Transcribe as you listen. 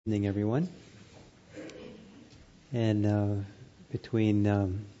Evening, everyone. And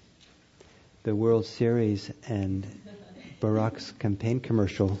between the World Series and Barack's campaign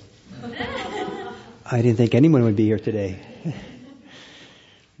commercial, I didn't think anyone would be here today.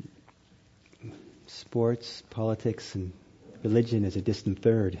 Sports, politics, and religion is a distant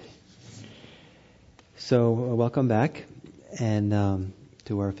third. So welcome back, and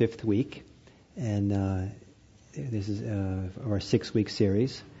to our fifth week, and this is our 6-week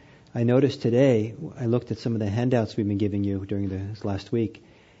series. I noticed today, I looked at some of the handouts we've been giving you during this last week,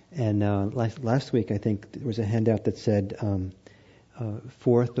 and last week I think there was a handout that said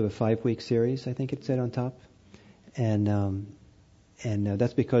fourth of a 5-week series, I think it said on top, and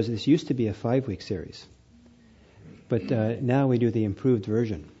that's because this used to be a 5-week series, but now we do the improved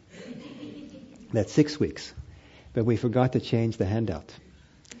version. That's 6 weeks, but we forgot to change the handout.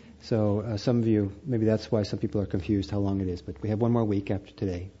 So some of you, maybe that's why some people are confused how long it is, but we have one more week after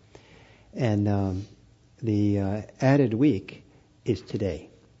today. And the added week is today.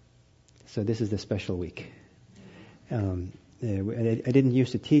 So this is the special week. I didn't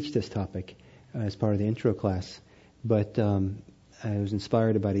used to teach this topic as part of the intro class, but I was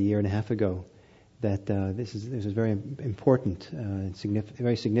inspired about a year and a half ago that this is a very important,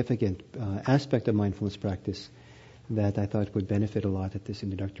 very significant aspect of mindfulness practice that I thought would benefit a lot at this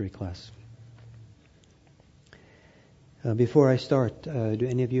introductory class. Before I start, do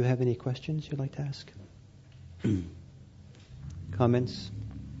any of you have any questions you'd like to ask? Comments?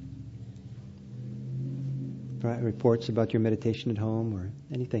 Reports about your meditation at home or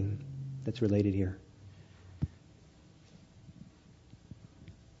anything that's related here?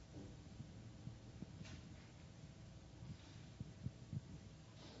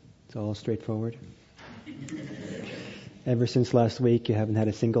 It's all straightforward. Ever since last week, you haven't had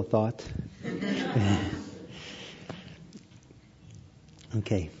a single thought?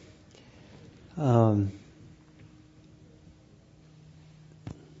 Okay. So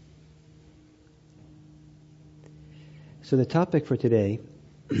the topic for today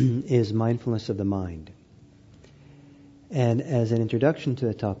is mindfulness of the mind. And as an introduction to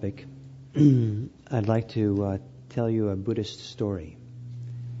the topic, I'd like to tell you a Buddhist story,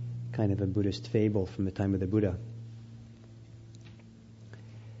 kind of a Buddhist fable from the time of the Buddha.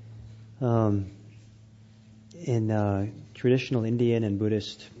 In traditional Indian and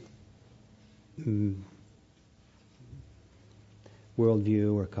Buddhist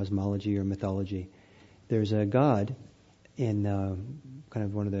worldview or cosmology or mythology, there's a god in kind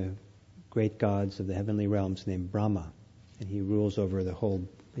of one of the great gods of the heavenly realms named Brahma, and he rules over the whole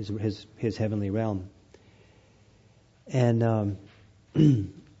his heavenly realm. And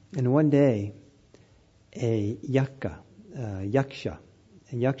and one day, a yaksha, and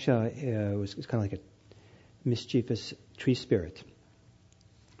yaksha was kind of like a mischievous tree spirit,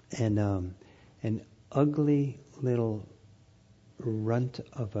 and an ugly little runt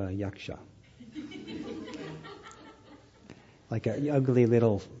of a yaksha, like an ugly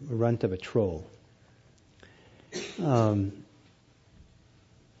little runt of a troll,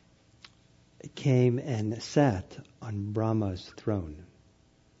 came and sat on Brahma's throne.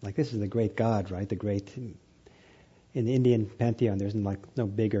 Like, this is the great god, right? The great. In the Indian pantheon, there's no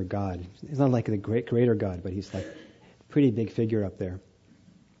bigger god. It's not like the greater god, but he's like a pretty big figure up there.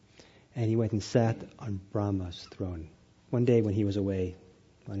 And he went and sat on Brahma's throne one day when he was away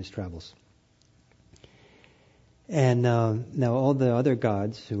on his travels. And now all the other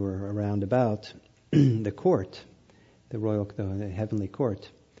gods who were around about, the court, the heavenly court,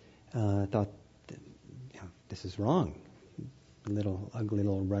 thought, this is wrong. The ugly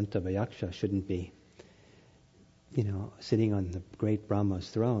little runt of a yaksha shouldn't be sitting on the great Brahma's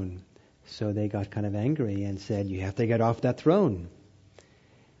throne. So they got kind of angry and said, you have to get off that throne.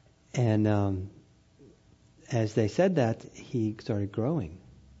 And as they said that, he started growing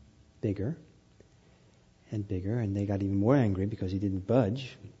bigger and bigger, and they got even more angry because he didn't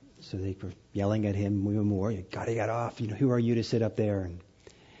budge. So they were yelling at him even more, you gotta get off, who are you to sit up there?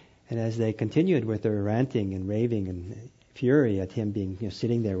 And as they continued with their ranting and raving and fury at him being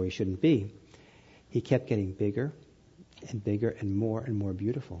sitting there where he shouldn't be, he kept getting bigger and bigger and more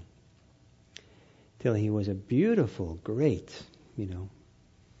beautiful, till he was a beautiful, great,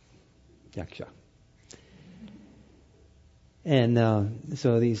 yaksha. And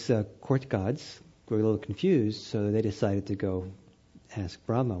so these court gods were a little confused, so they decided to go ask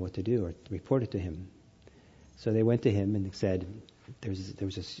Brahma what to do or report it to him. So they went to him and said, there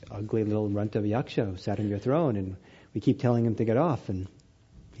was this ugly little runt of a yaksha who sat on your throne, and we keep telling him to get off, and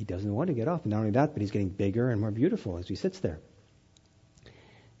he doesn't want to get off. And not only that, but he's getting bigger and more beautiful as he sits there.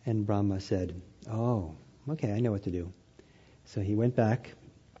 And Brahma said, oh, okay, I know what to do. So he went back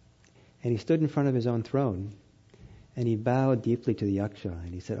And he stood in front of his own throne, and he bowed deeply to the yaksha,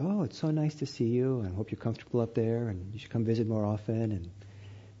 and he said, "Oh, it's so nice to see you, and I hope you're comfortable up there, and you should come visit more often,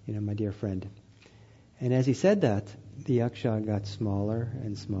 and, my dear friend." And as he said that, the yaksha got smaller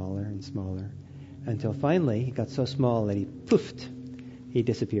and smaller and smaller, until finally he got so small that he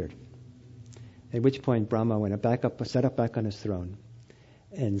disappeared. At which point Brahma sat up back on his throne,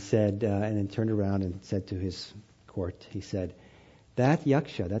 and said, and then turned around and said to his court, he said, "That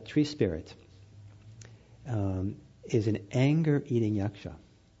yaksha, that tree spirit, is an anger-eating yaksha.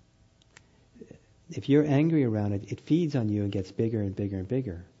 If you're angry around it, it feeds on you and gets bigger and bigger and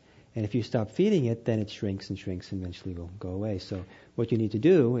bigger. And if you stop feeding it, then it shrinks and shrinks and eventually will go away. So what you need to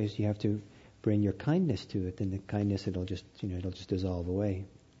do is you have to bring your kindness to it, and the kindness, it'll just dissolve away."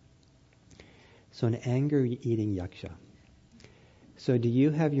 So an anger-eating yaksha. So do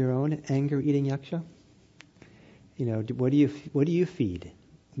you have your own anger-eating yaksha? What do you feed?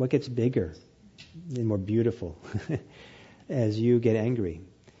 What gets bigger and more beautiful as you get angry?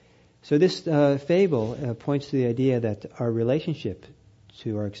 So this fable points to the idea that our relationship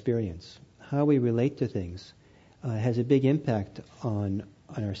to our experience, how we relate to things, has a big impact on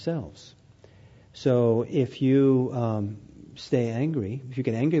ourselves. So if you stay angry, if you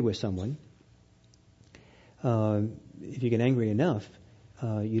get angry with someone, if you get angry enough,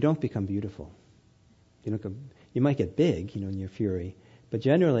 you don't become beautiful. You might get big, in your fury, but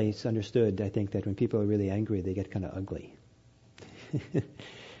generally it's understood, I think, that when people are really angry, they get kind of ugly.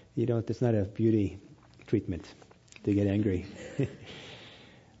 It's not a beauty treatment to get angry.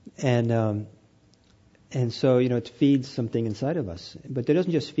 And so, it feeds something inside of us. But it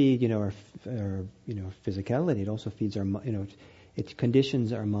doesn't just feed, our physicality. It also feeds our, it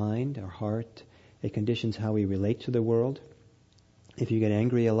conditions our mind, our heart. It conditions how we relate to the world. If you get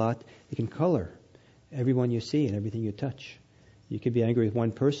angry a lot, it can color everyone you see and everything you touch. You could be angry with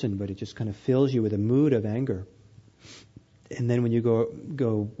one person, but it just kind of fills you with a mood of anger. And then when you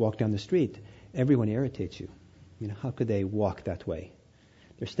go walk down the street, everyone irritates you. How could they walk that way?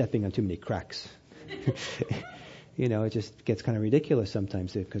 They're stepping on too many cracks. It just gets kind of ridiculous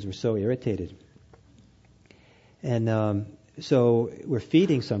sometimes because we're so irritated. And so we're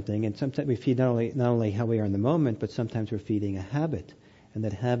feeding something, and sometimes we feed not only how we are in the moment, but sometimes we're feeding a habit, and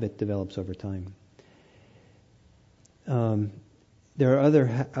that habit develops over time. There are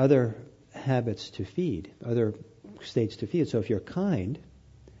other habits to feed, other states to feed. So if you're kind,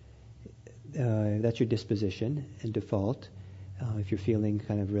 that's your disposition and default. If you're feeling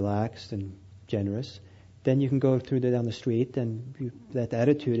kind of relaxed and generous, then you can go down the street, and that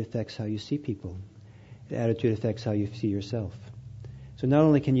attitude affects how you see people. The attitude affects how you see yourself. So not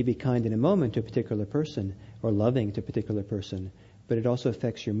only can you be kind in a moment to a particular person, or loving to a particular person, but it also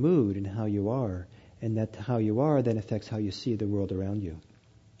affects your mood and how you are, and that how you are then affects how you see the world around you.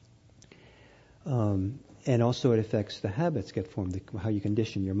 And also it affects the habits get formed, how you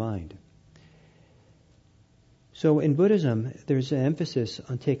condition your mind. So in Buddhism, there's an emphasis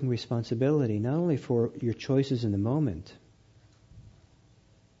on taking responsibility not only for your choices in the moment,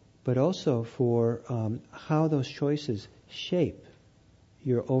 but also for how those choices shape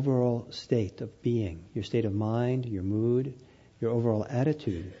your overall state of being, your state of mind, your mood, your overall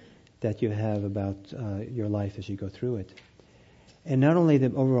attitude that you have about your life as you go through it. And not only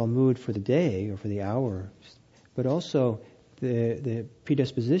the overall mood for the day or for the hour, but also the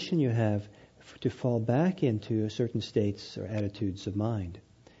predisposition you have to fall back into certain states or attitudes of mind.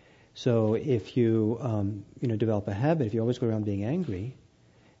 So if you develop a habit, if you always go around being angry,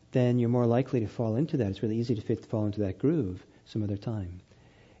 then you're more likely to fall into that. It's really easy to fall into that groove some other time.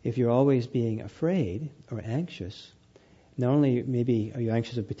 If you're always being afraid or anxious, not only maybe are you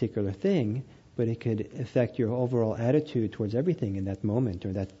anxious of a particular thing, but it could affect your overall attitude towards everything in that moment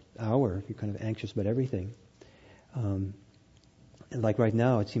or that hour if you're kind of anxious about everything. And like right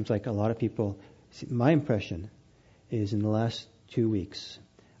now, it seems like a lot of people, my impression is in the last 2 weeks,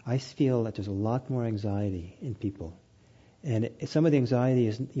 I feel that there's a lot more anxiety in people. And some of the anxiety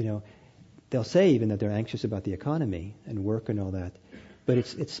is, they'll say even that they're anxious about the economy and work and all that, but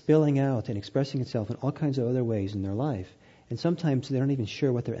it's spilling out and expressing itself in all kinds of other ways in their life. And sometimes they're not even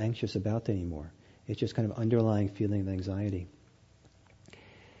sure what they're anxious about anymore. It's just kind of underlying feeling of anxiety.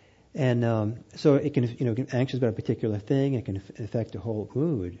 And so it can, get anxious about a particular thing. It can affect the whole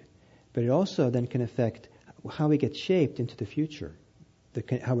mood, but it also then can affect how we get shaped into the future,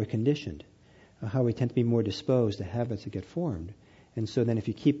 how we're conditioned, how we tend to be more disposed to habits that get formed. And so then if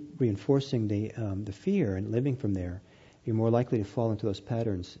you keep reinforcing the fear and living from there, you're more likely to fall into those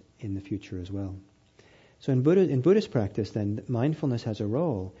patterns in the future as well. So in Buddhist practice, then, mindfulness has a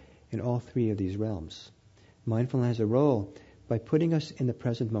role in all three of these realms. Mindfulness has a role by putting us in the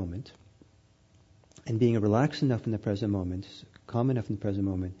present moment and being relaxed enough in the present moment, calm enough in the present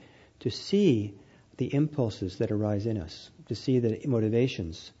moment, to see the impulses that arise in us, to see the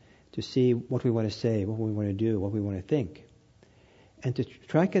motivations, to see what we want to say, what we want to do, what we want to think, and to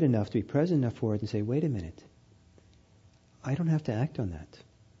track it enough, to be present enough for it and say, wait a minute, I don't have to act on that.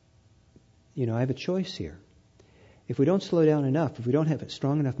 I have a choice here. If we don't slow down enough, if we don't have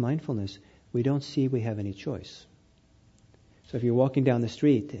strong enough mindfulness, we don't see we have any choice. So if you're walking down the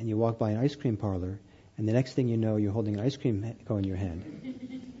street and you walk by an ice cream parlor, and the next thing you know, you're holding an ice cream cone in your hand.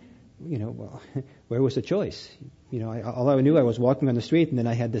 Well, where was the choice? All I knew, I was walking on the street, and then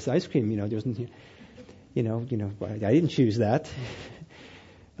I had this ice cream. There wasn't, I didn't choose that.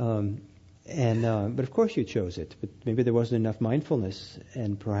 But of course you chose it. But maybe there wasn't enough mindfulness,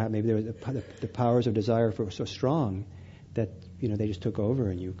 and perhaps maybe the powers of desire were so strong that they just took over,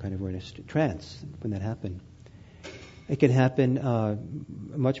 and you kind of were in a trance when that happened. It can happen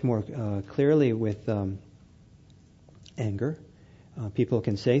much more clearly with anger. People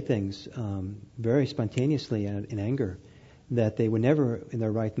can say things very spontaneously in anger that they would never, in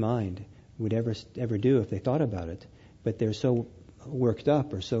their right mind, would ever do if they thought about it. But they're so worked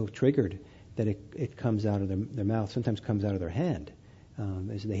up or so triggered that it comes out of their mouth, sometimes comes out of their hand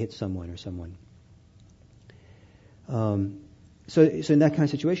as they hit someone or someone. So in that kind of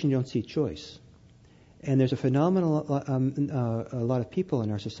situation, you don't see choice. And there's a phenomenal, a lot of people in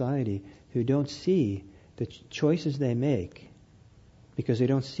our society who don't see the choices they make because they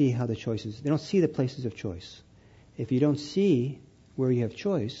don't see they don't see the places of choice. If you don't see where you have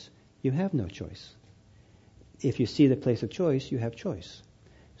choice, you have no choice. If you see the place of choice, you have choice.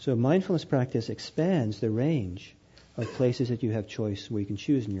 So mindfulness practice expands the range of places that you have choice where you can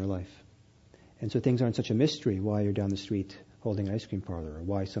choose in your life. And so things aren't such a mystery why you're down the street holding an ice cream parlor or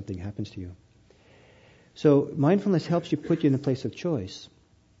why something happens to you. So mindfulness helps you put you in the place of choice.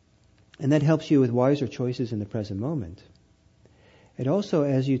 And that helps you with wiser choices in the present moment. It also,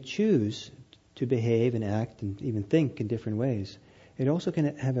 as you choose to behave and act and even think in different ways, it also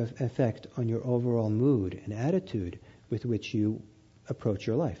can have an effect on your overall mood and attitude with which you approach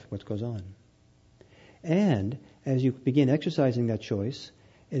your life, what goes on. And as you begin exercising that choice,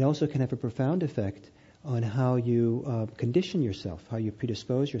 it also can have a profound effect on how you condition yourself, how you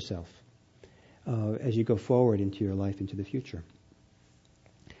predispose yourself as you go forward into your life, into the future.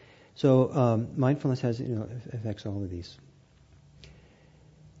 So mindfulness has affects all of these.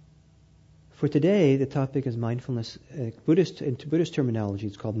 For today, the topic is mindfulness. In Buddhist terminology,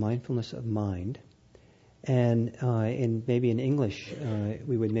 it's called mindfulness of mind. And maybe in English,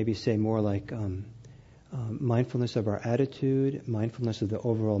 we would maybe say more like mindfulness of our attitude, mindfulness of the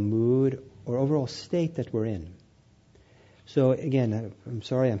overall mood, or overall state that we're in. So again, I'm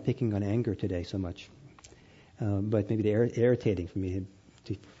sorry I'm picking on anger today so much. But maybe it's irritating for me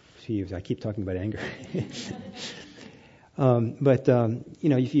to use. I keep talking about anger.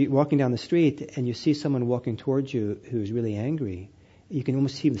 If you're walking down the street and you see someone walking towards you who's really angry, you can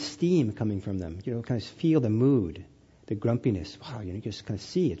almost see the steam coming from them. Kind of feel the mood, the grumpiness. Wow, you just kind of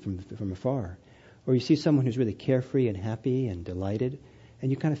see it from afar. Or you see someone who's really carefree and happy and delighted,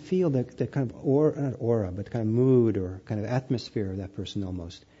 and you kind of feel the kind of not aura, but kind of mood or kind of atmosphere of that person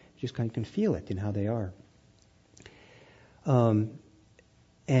almost. You just kind of can feel it in how they are.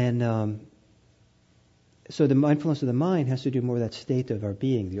 So the mindfulness of the mind has to do more with that state of our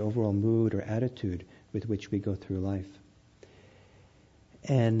being, the overall mood or attitude with which we go through life.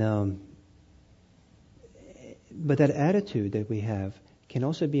 But that attitude that we have can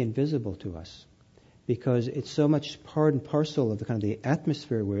also be invisible to us because it's so much part and parcel of the kind of the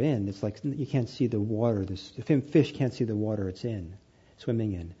atmosphere we're in. It's like you can't see the water. The fish can't see the water it's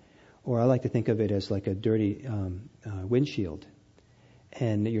swimming in. Or I like to think of it as like a dirty windshield.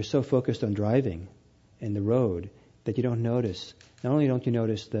 And you're so focused on driving in the road that you don't notice. Not only don't you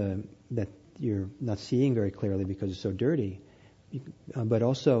notice that you're not seeing very clearly because it's so dirty, but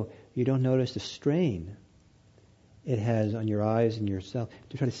also you don't notice the strain it has on your eyes and yourself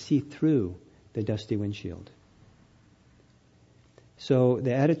to try to see through the dusty windshield. So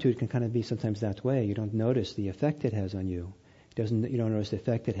the attitude can kind of be sometimes that way. You don't notice the effect it has on you. You don't notice the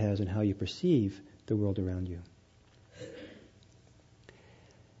effect it has on how you perceive the world around you.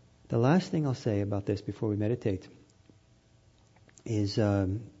 The last thing I'll say about this before we meditate is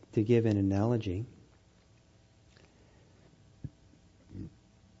to give an analogy.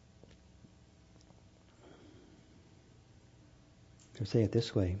 To say it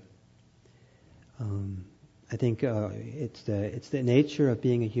this way, I think it's the nature of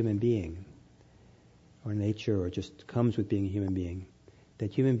being a human being, or nature, or just comes with being a human being,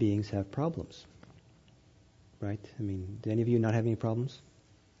 that human beings have problems. Right? I mean, do any of you not have any problems?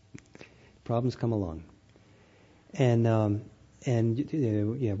 Problems come along. And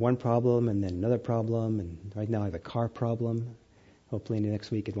you have one problem and then another problem, and right now I have a car problem. Hopefully in the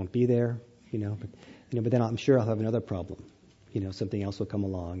next week it won't be there, but then I'm sure I'll have another problem. Something else will come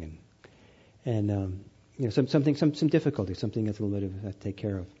along, and some difficulty, something that's a little bit of to take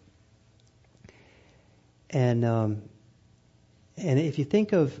care of. And if you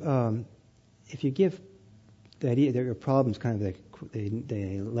think of, if you give the idea that your problem's kind of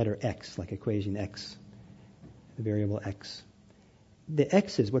the letter X, like equation X, the variable X. The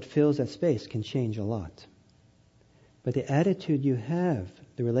X's, what fills that space, can change a lot. But the attitude you have,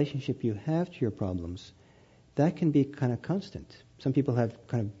 the relationship you have to your problems, that can be kind of constant. Some people have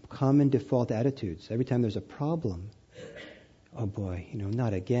kind of common default attitudes. Every time there's a problem, oh boy,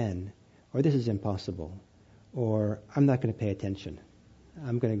 not again, or this is impossible, or I'm not going to pay attention,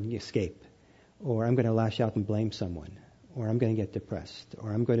 I'm going to escape, or I'm going to lash out and blame someone, or I'm going to get depressed,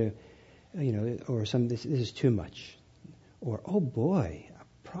 or I'm going to, or this is too much, or oh boy,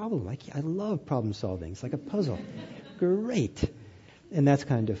 a problem. I love problem solving. It's like a puzzle. Great. And that's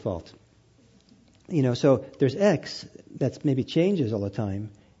kind of default. So there's X that maybe changes all the time,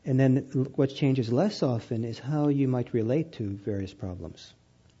 and then what changes less often is how you might relate to various problems.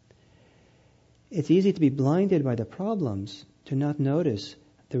 It's easy to be blinded by the problems to not notice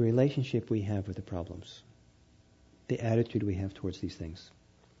the relationship we have with the problems, the attitude we have towards these things.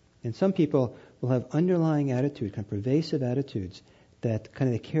 And some people will have underlying attitudes, kind of pervasive attitudes that kind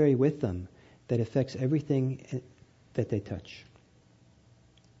of they carry with them that affects everything that they touch.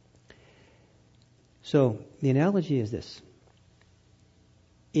 So the analogy is this.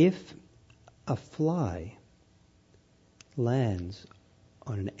 If a fly lands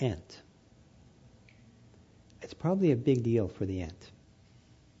on an ant, it's probably a big deal for the ant.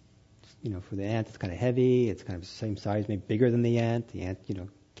 For the ant, it's kind of heavy, it's kind of the same size, maybe bigger than the ant. The ant,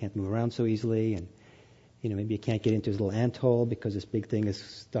 can't move around so easily, and maybe it can't get into his little ant hole because this big thing is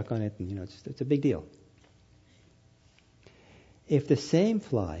stuck on it, and it's a big deal. If the same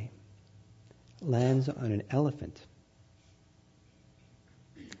fly lands on an elephant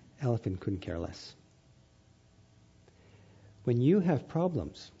couldn't care less. When you have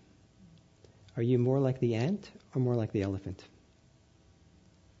problems, are you more like the ant or more like the elephant?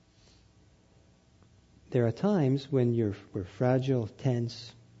 There are times when we're fragile,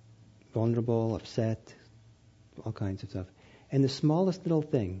 tense, vulnerable, upset, all kinds of stuff. And the smallest little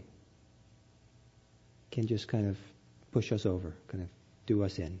thing can just kind of push us over, kind of do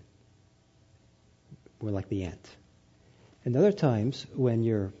us in. We're like the ant. And other times when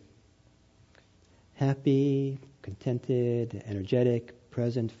you're happy, contented, energetic,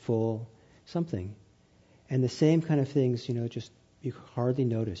 present, full, something, and the same kind of things, just you hardly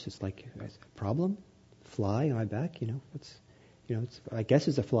notice. It's like a problem, fly on my back, I guess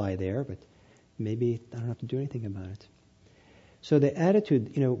it's a fly there, but maybe I don't have to do anything about it. So the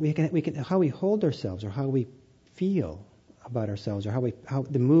attitude, we can how we hold ourselves, or how we feel about ourselves, or how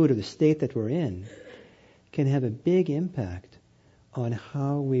the mood or the state that we're in, can have a big impact on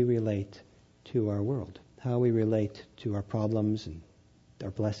how we relate to our world, how we relate to our problems and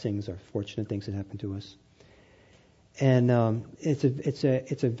our blessings, our fortunate things that happen to us. And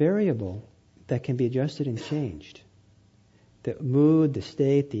it's a variable that can be adjusted and changed. The mood, the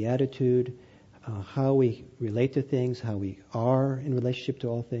state, the attitude, how we relate to things, how we are in relationship to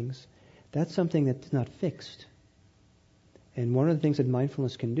all things, that's something that's not fixed. And one of the things that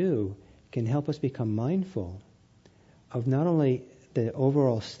mindfulness can do can help us become mindful of not only the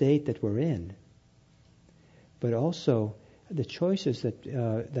overall state that we're in, but also the choices that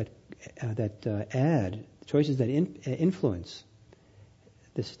influence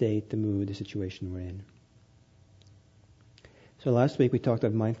the state, the mood, the situation we're in. So last week we talked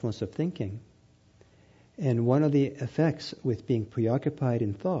about mindfulness of thinking. And one of the effects with being preoccupied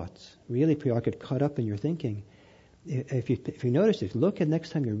in thoughts, really preoccupied, caught up in your thinking, if you notice it, look at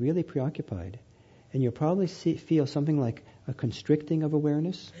next time you're really preoccupied, and you'll probably feel something like a constricting of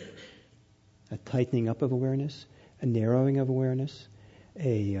awareness, a tightening up of awareness, a narrowing of awareness,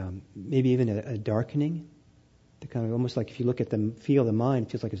 maybe even a darkening. The kind of almost like if you look at feel the mind,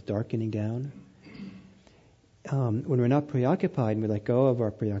 it feels like it's darkening down. When we're not preoccupied and we let go of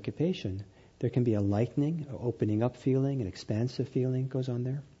our preoccupation, there can be a lightening, an opening up feeling, an expansive feeling goes on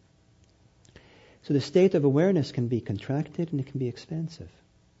there. So the state of awareness can be contracted and it can be expansive.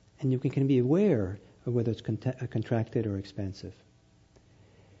 And you can be aware of whether it's contracted or expansive.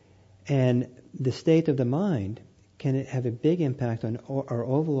 And the state of the mind can have a big impact on our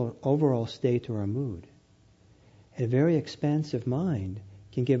overall state or our mood. A very expansive mind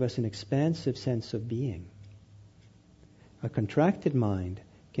can give us an expansive sense of being. A contracted mind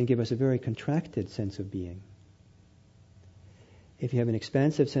can give us a very contracted sense of being. If you have an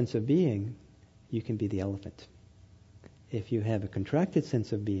expansive sense of being, you can be the elephant. If you have a contracted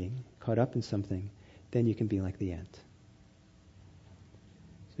sense of being, caught up in something, then you can be like the ant.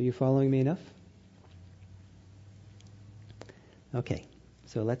 So you following me enough? Okay,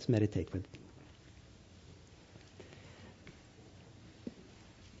 so let's meditate with.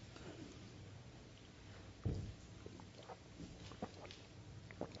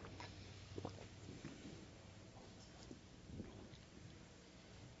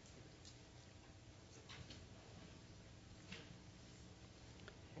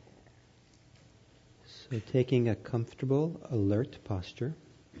 So taking a comfortable, alert posture,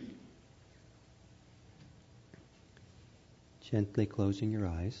 gently closing your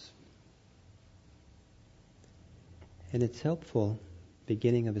eyes. And it's helpful,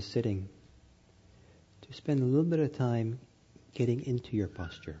 beginning of a sitting, to spend a little bit of time getting into your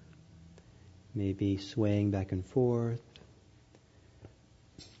posture. Maybe swaying back and forth,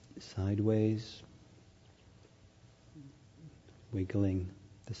 sideways, wiggling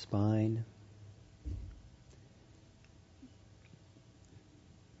the spine.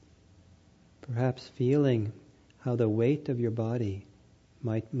 Perhaps feeling how the weight of your body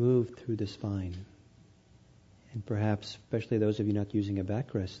might move through the spine. And perhaps, especially those of you not using a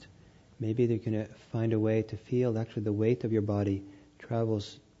backrest, maybe they're going to find a way to feel actually the weight of your body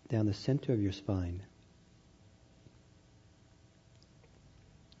travels down the center of your spine.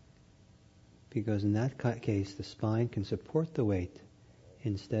 Because in that case, the spine can support the weight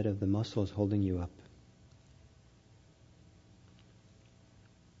instead of the muscles holding you up.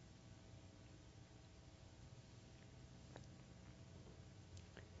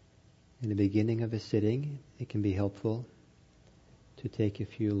 In the beginning of a sitting, it can be helpful to take a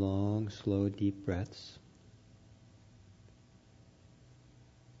few long, slow, deep breaths.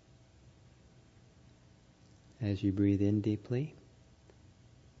 As you breathe in deeply,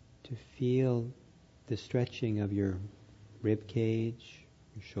 to feel the stretching of your rib cage,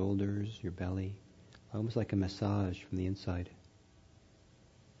 your shoulders, your belly, almost like a massage from the inside.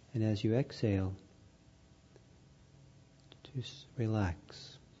 And as you exhale, just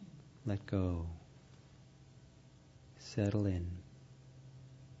relax. Let go. Settle in.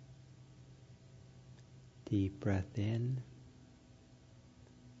 Deep breath in.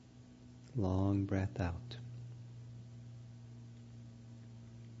 Long breath out.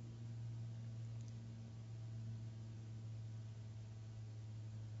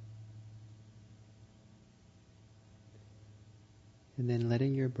 And then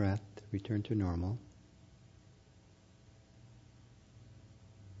letting your breath return to normal.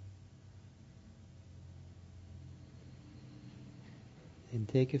 And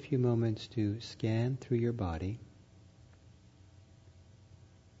take a few moments to scan through your body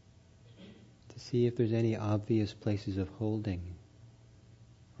to see if there's any obvious places of holding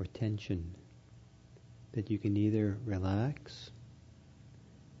or tension that you can either relax,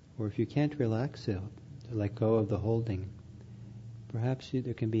 or if you can't relax it, to let go of the holding, perhaps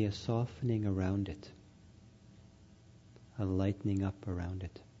there can be a softening around it, a lightening up around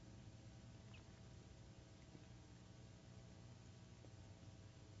it.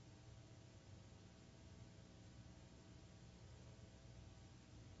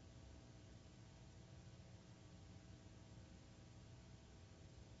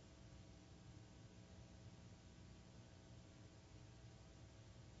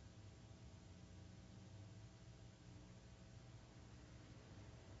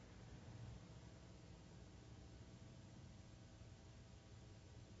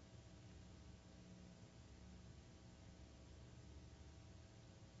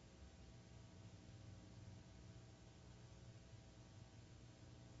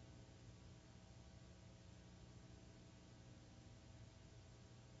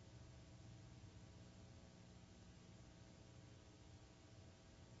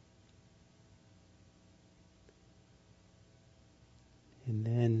 And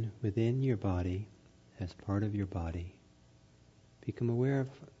then within your body, as part of your body, become aware of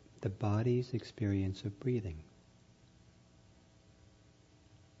the body's experience of breathing.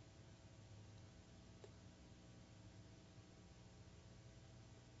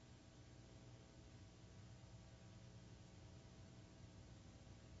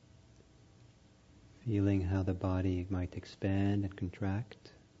 Feeling how the body might expand and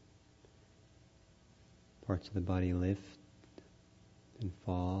contract. Parts of the body lift and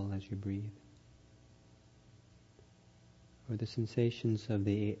fall as you breathe. Or the sensations of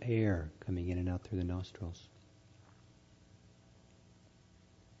the air coming in and out through the nostrils.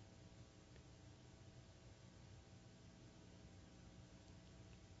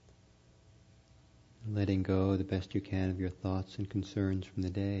 letting go the best you can of your thoughts and concerns from the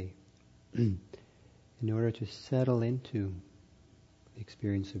day in order to settle into the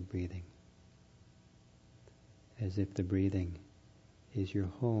experience of breathing, as if the breathing is your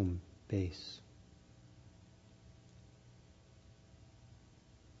home base.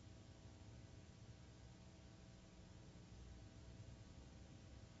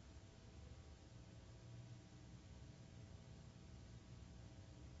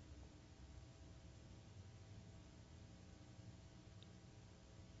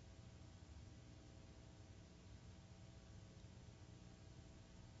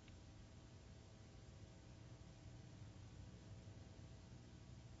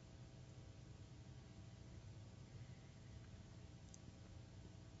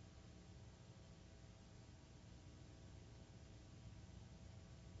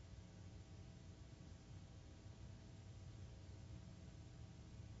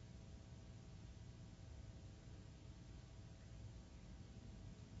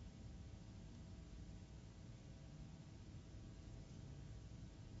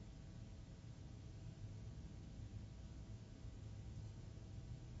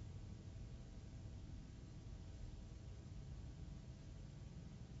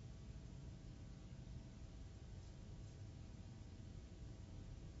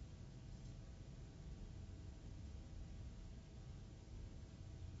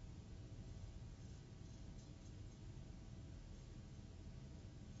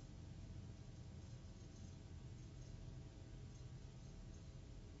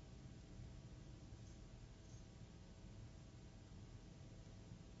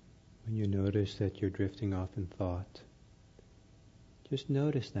 When you notice that you're drifting off in thought, just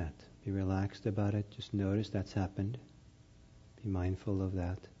notice that. Be relaxed about it. Just notice that's happened. Be mindful of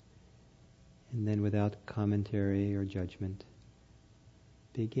that. And then without commentary or judgment,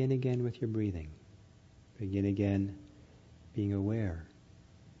 begin again with your breathing. Begin again being aware.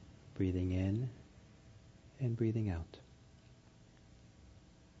 Breathing in and breathing out.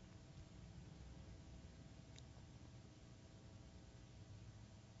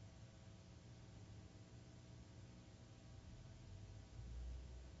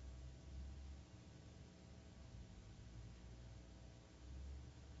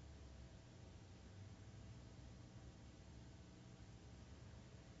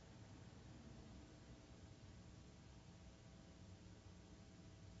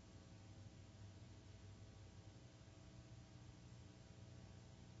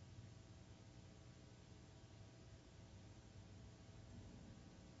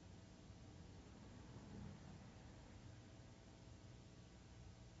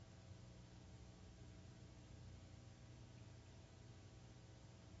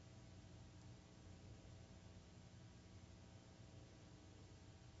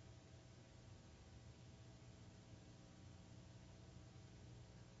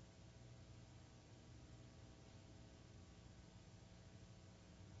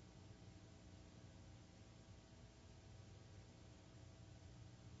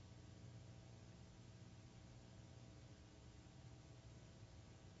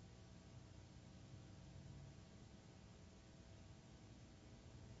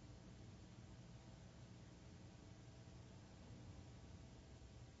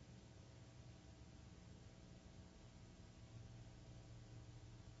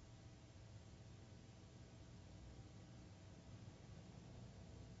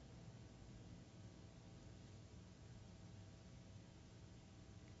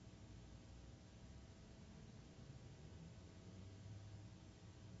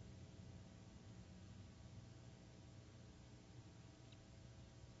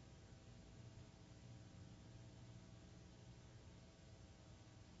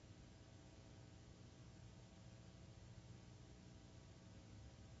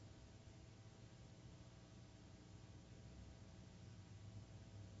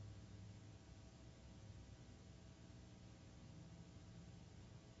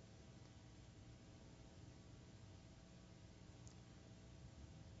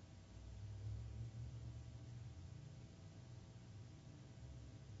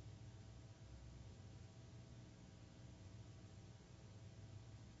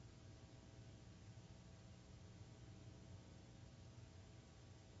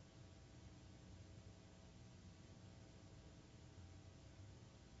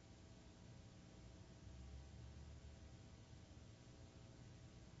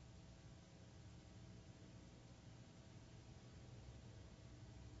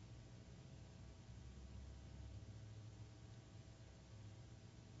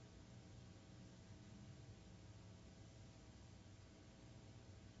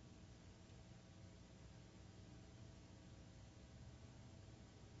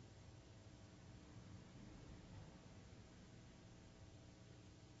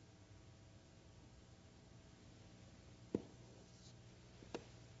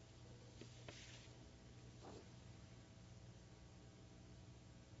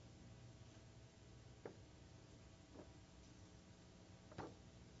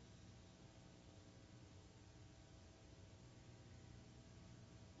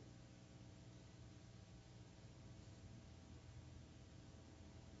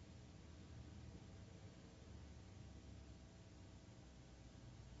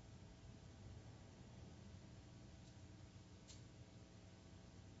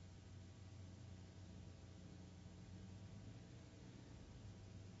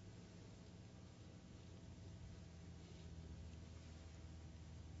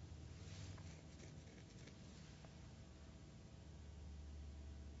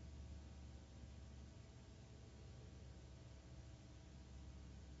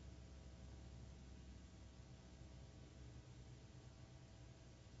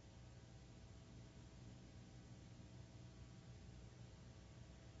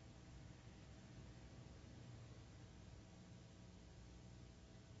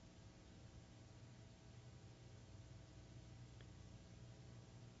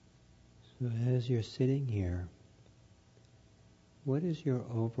 So as you're sitting here, what is your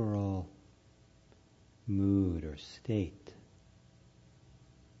overall mood or state?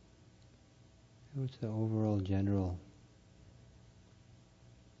 What's the overall general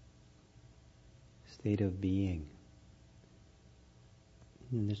state of being?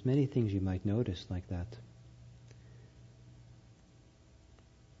 And there's many things you might notice like that.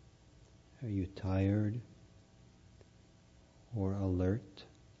 Are you tired or alert?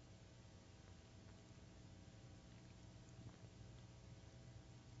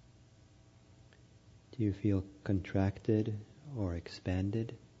 Do you feel contracted or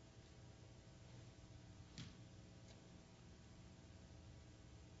expanded?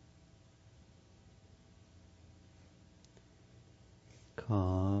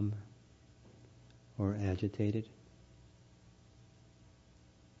 Calm or agitated?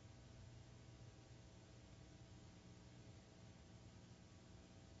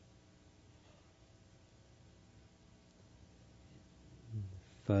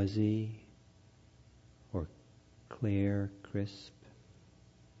 Fuzzy or clear, crisp?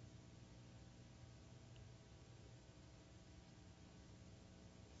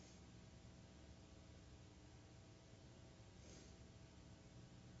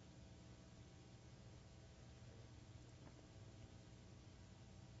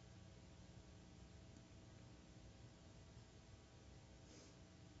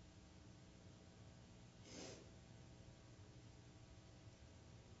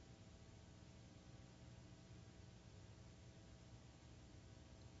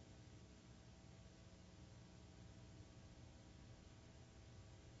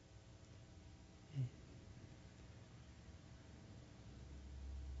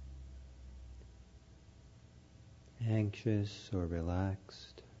 Anxious or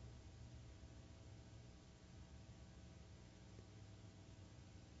relaxed?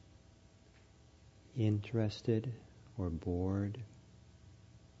 Interested or bored?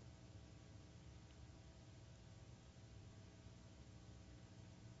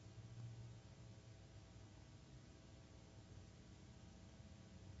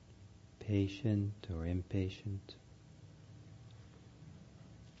 Patient or impatient?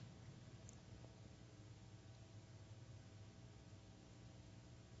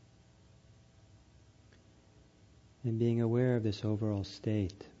 And being aware of this overall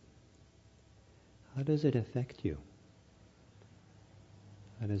state, how does it affect you?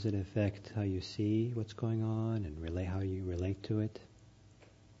 How does it affect how you see what's going on and how you relate to it?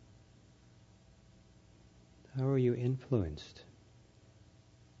 How are you influenced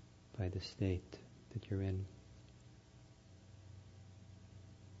by the state that you're in?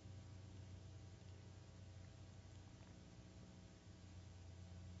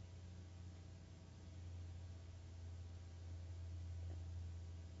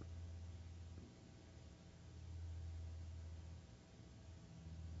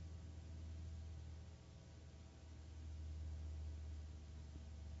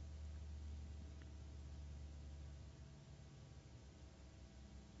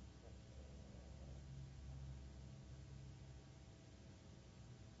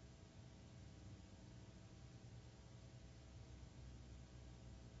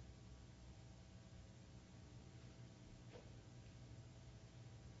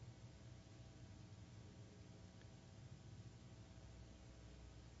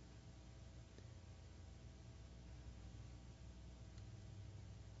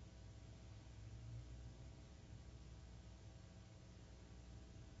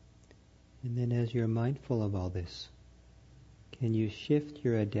 And then as you're mindful of all this, can you shift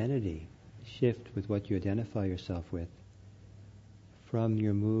your identity, shift with what you identify yourself with, from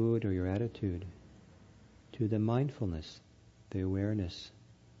your mood or your attitude to the mindfulness, the awareness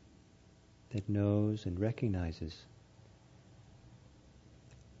that knows and recognizes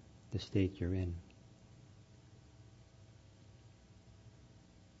the state you're in?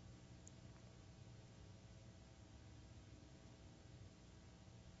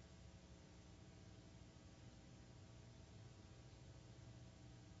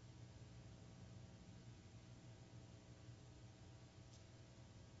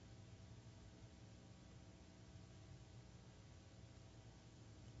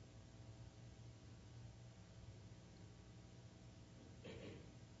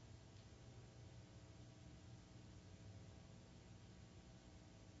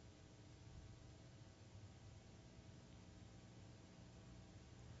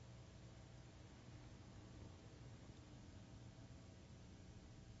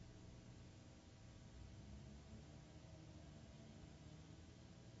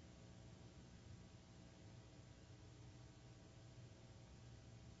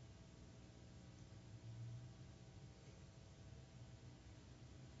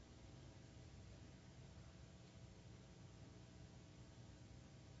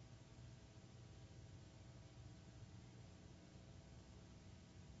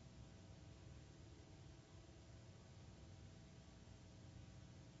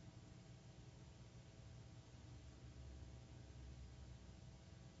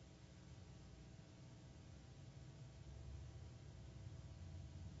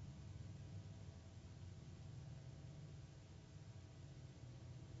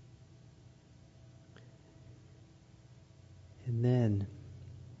 And then,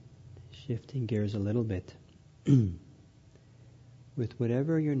 shifting gears a little bit, with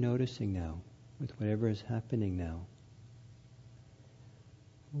whatever you're noticing now, with whatever is happening now,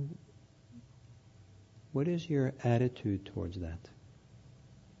 what is your attitude towards that?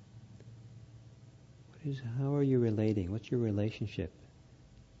 How are you relating? What's your relationship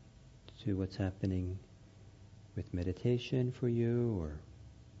to what's happening with meditation for you, or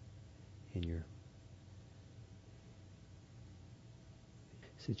in your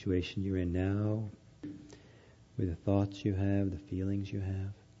situation you're in now, with the thoughts you have, the feelings you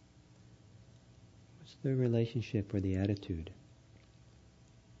have? What's the relationship or the attitude?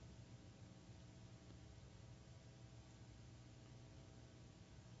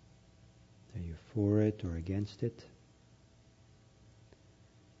 Are you for it or against it?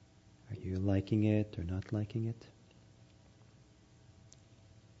 Are you liking it or not liking it?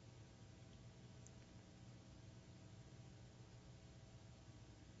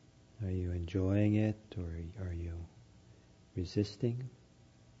 Are you enjoying it or are you resisting?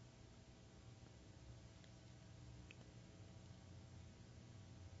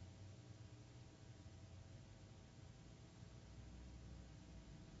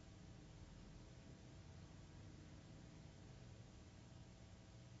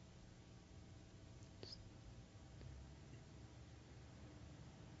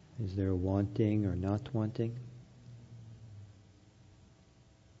 Is there wanting or not wanting?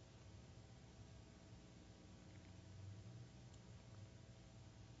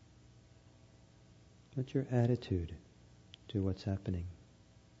 What's your attitude to what's happening?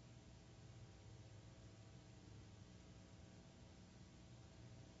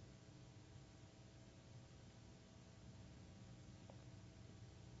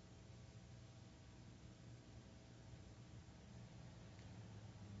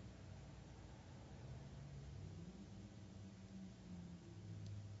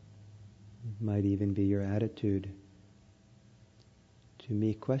 It might even be your attitude to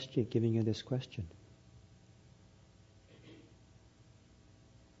me giving you this question.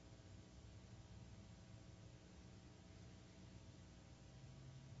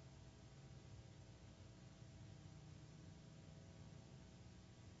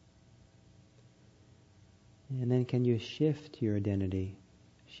 And then can you shift your identity,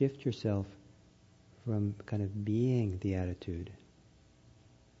 shift yourself from kind of being the attitude,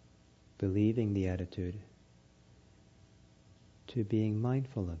 believing the attitude, to being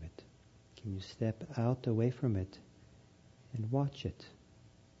mindful of it? Can you step out away from it and watch it?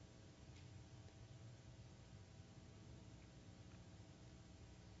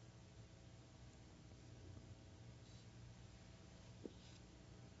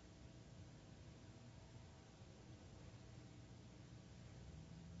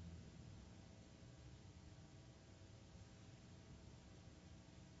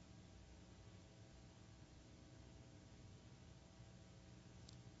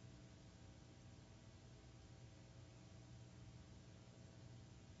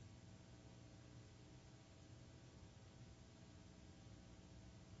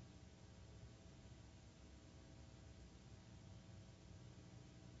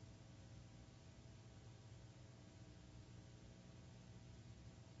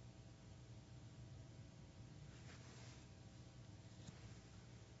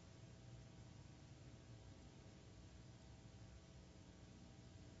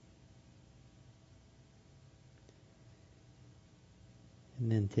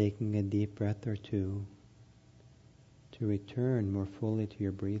 And then taking a deep breath or two to return more fully to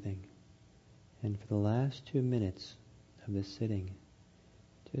your breathing. And for the last 2 minutes of this sitting,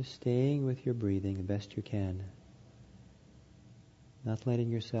 just staying with your breathing the best you can, not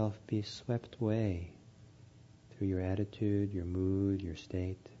letting yourself be swept away through your attitude, your mood, your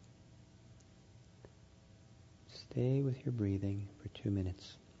state. Stay with your breathing for 2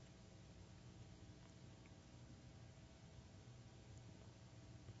 minutes.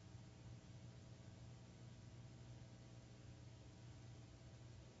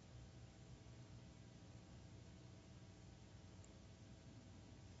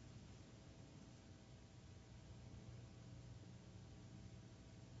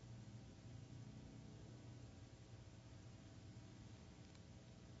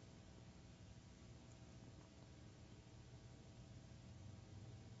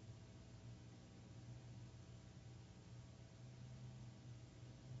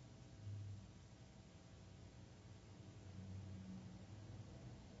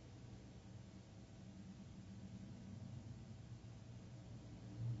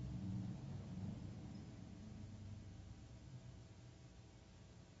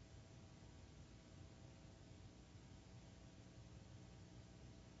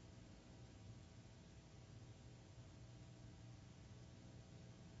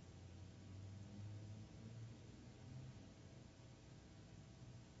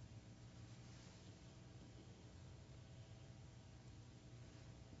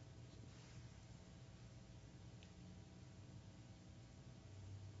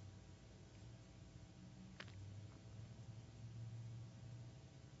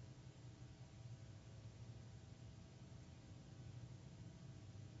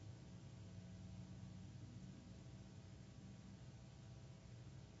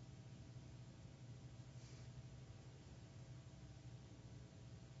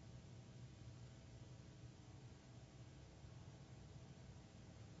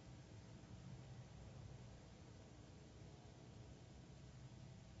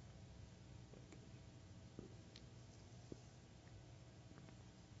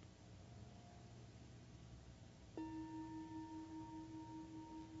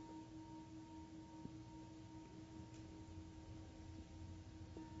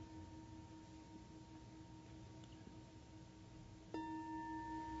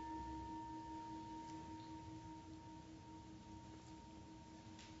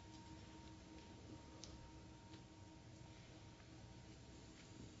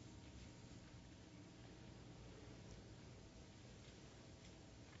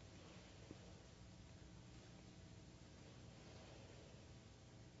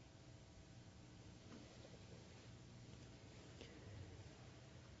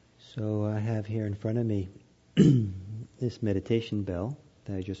 So I have here in front of me this meditation bell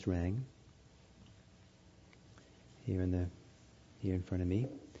that I just rang. Here in front of me,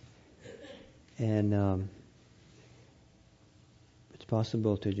 and it's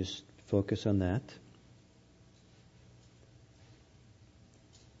possible to just focus on that.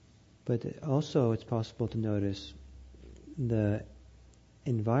 But also, it's possible to notice the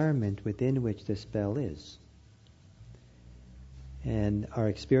environment within which this bell is. And our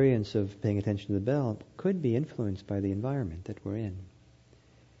experience of paying attention to the bell could be influenced by the environment that we're in.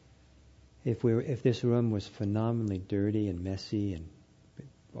 If this room was phenomenally dirty and messy and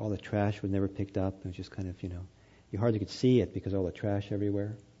all the trash was never picked up, it was just kind of, you hardly could see it because all the trash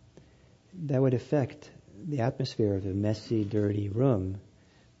everywhere, that would affect the atmosphere of a messy, dirty room,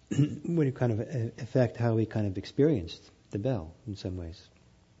 would kind of affect how we kind of experienced the bell in some ways.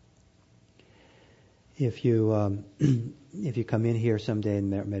 If you come in here someday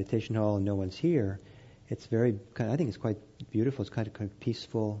in the meditation hall and no one's here, it's I think it's quite beautiful. It's kind of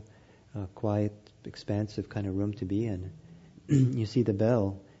peaceful, quiet, expansive kind of room to be in. You see the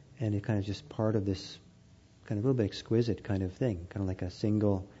bell, and it kind of just part of this kind of a little bit exquisite kind of thing, kind of like a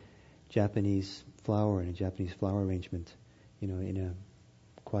single Japanese flower in a Japanese flower arrangement, in a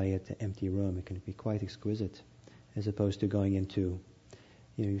quiet, empty room. It can be quite exquisite, as opposed to going into,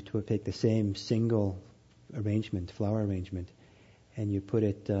 to take the same single flower arrangement, and you put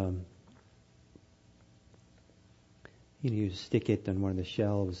it, you stick it on one of the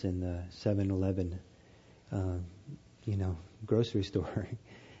shelves in the 7-Eleven, grocery store.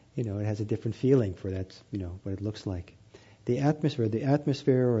 It has a different feeling for that, what it looks like. The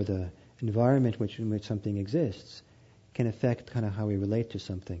atmosphere or the environment in which something exists can affect kind of how we relate to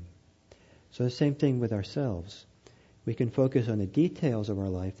something. So the same thing with ourselves. We can focus on the details of our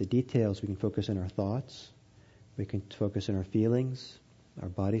life. We can focus on our thoughts. We can focus on our feelings, our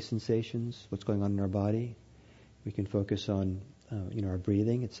body sensations, what's going on in our body. We can focus on, our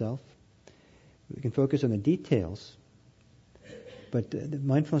breathing itself. We can focus on the details. But the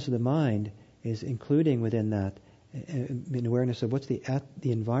mindfulness of the mind is including within that an awareness of what's the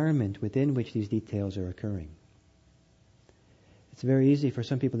environment within which these details are occurring. It's very easy for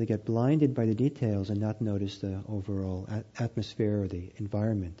some people to get blinded by the details and not notice the overall atmosphere or the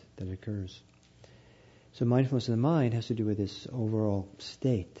environment that occurs. So mindfulness of the mind has to do with this overall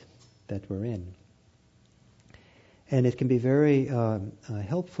state that we're in. And it can be very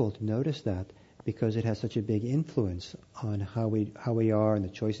helpful to notice that, because it has such a big influence on how we are and the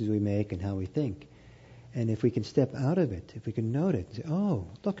choices we make and how we think. And if we can step out of it, if we can note it and say, oh,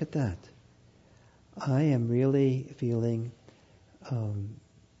 look at that. I am really feeling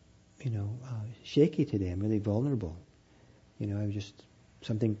shaky today. I'm really vulnerable.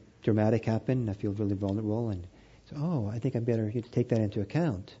 Something dramatic happened, I feel really vulnerable, and so, I think I better take that into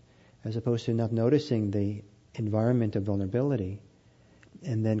account, as opposed to not noticing the environment of vulnerability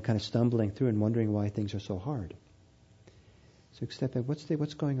and then kind of stumbling through and wondering why things are so hard. So step back,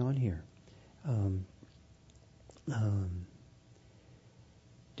 what's going on here?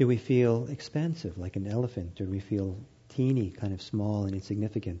 Do we feel expansive like an elephant? Do we feel teeny, kind of small and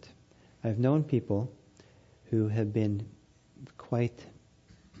insignificant? I've known people who have been quite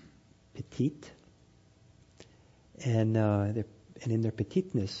petite, and in their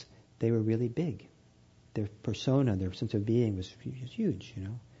petiteness, they were really big. Their persona, their sense of being was huge.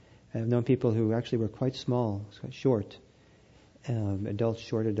 I've known people who actually were quite small, quite short,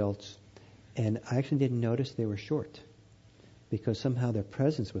 short adults, and I actually didn't notice they were short, because somehow their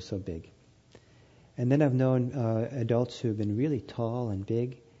presence was so big. And then I've known adults who've been really tall and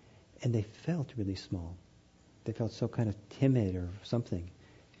big, and they felt really small. They felt so kind of timid or something.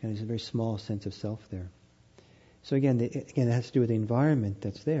 And there's a very small sense of self there. So again, it has to do with the environment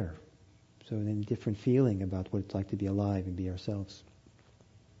that's there. So then a different feeling about what it's like to be alive and be ourselves.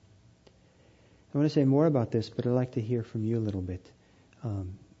 I want to say more about this, but I'd like to hear from you a little bit.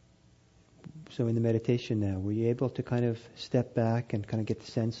 So in the meditation now, were you able to kind of step back and kind of get the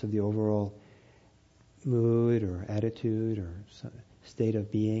sense of the overall mood or attitude or state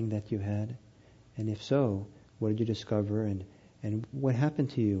of being that you had? And if so, what did you discover, and what happened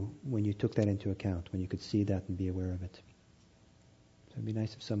to you when you took that into account, when you could see that and be aware of it? So it'd be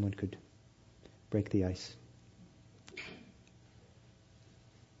nice if someone could break the ice.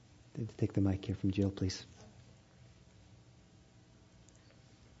 Take the mic here from Jill, please.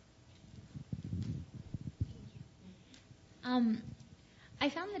 I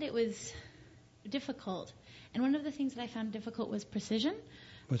found that it was difficult, and one of the things that I found difficult was precision.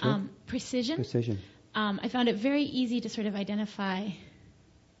 What's what? Precision. Precision. I found it very easy to sort of identify. This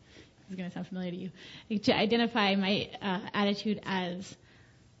is going to sound familiar to you. To identify my attitude as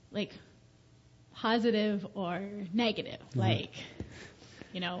like positive or negative, like,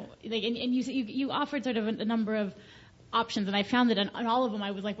 like, and you offered sort of a number of options, and I found that on all of them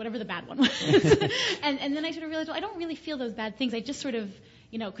I was like, whatever the bad one was. and then I sort of realized, well, I don't really feel those bad things. I just sort of,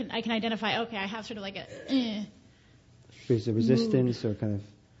 I can identify, okay, I have sort of like a There's a resistance or kind of...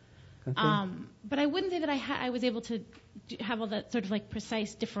 Okay. But I wouldn't say that I was able to have all that sort of like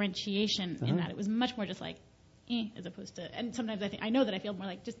precise differentiation in that. It was much more just like, as opposed to, and sometimes I know that I feel more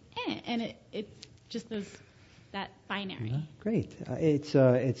like just, and it's just that binary. Great. It's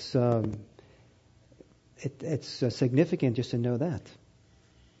significant just to know that.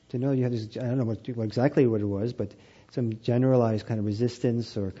 To know you have this, I don't know what exactly what it was, but some generalized kind of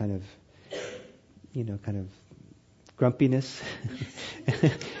resistance or kind of, kind of grumpiness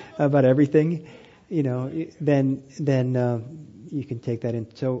about everything, then you can take that in.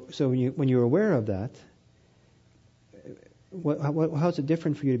 So when you're aware of that, how's it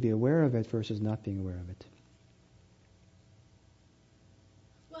different for you to be aware of it versus not being aware of it?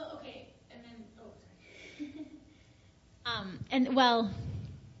 Well, okay, and then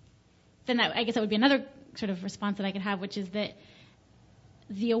then I guess that would be another sort of response that I could have, which is that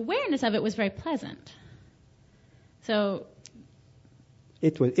the awareness of it was very pleasant. So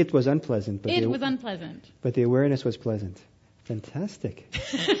it was unpleasant. But it was unpleasant. But the awareness was pleasant. Fantastic.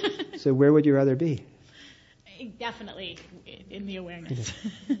 So where would you rather be? Definitely in the awareness.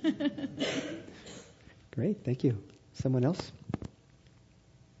 Great, thank you. Someone else?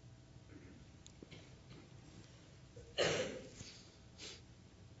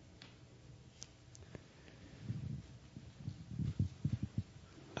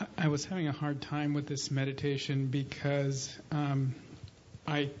 I was having a hard time with this meditation because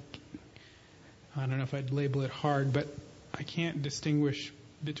I don't know if I'd label it hard, but I can't distinguish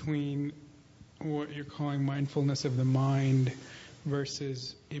between what you're calling mindfulness of the mind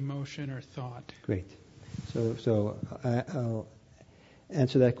versus emotion or thought. Great. So I'll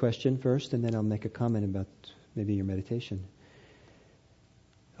answer that question first, and then I'll make a comment about maybe your meditation.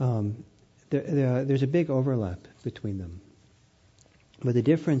 There's a big overlap between them. But the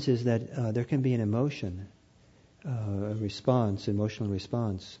difference is that there can be an emotion, emotional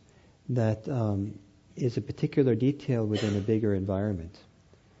response, that is a particular detail within a bigger environment.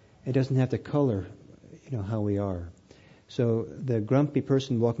 It doesn't have to color, how we are. So the grumpy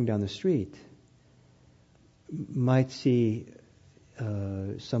person walking down the street might see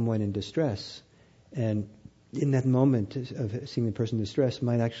someone in distress, and in that moment of seeing the person in distress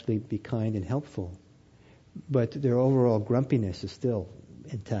might actually be kind and helpful. But their overall grumpiness is still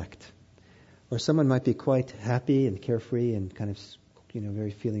intact. Or someone might be quite happy and carefree and kind of,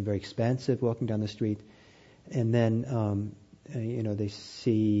 feeling very expansive walking down the street, and then, they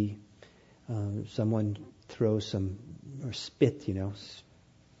see someone throw some or spit, a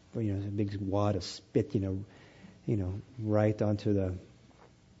big wad of spit, right onto the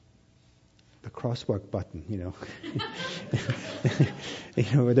crosswalk button,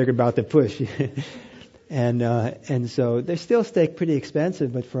 where they're about to push. And so they still stay pretty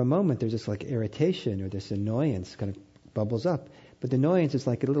expansive, but for a moment there's this like irritation or this annoyance kind of bubbles up. But the annoyance is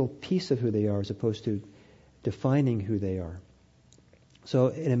like a little piece of who they are as opposed to defining who they are. So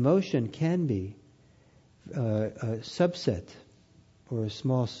an emotion can be a subset or a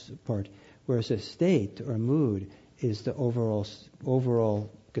small part, whereas a state or a mood is the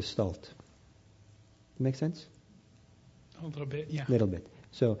overall gestalt. Make sense? A little bit, yeah. A little bit.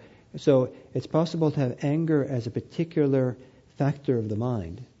 So it's possible to have anger as a particular factor of the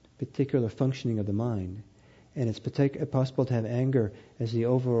mind, particular functioning of the mind, and it's possible to have anger as the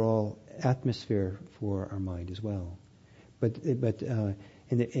overall atmosphere for our mind as well. But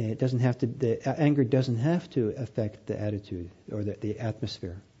it doesn't have to. The anger doesn't have to affect the attitude or the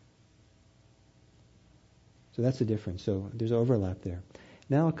atmosphere. So that's the difference. So there's overlap there.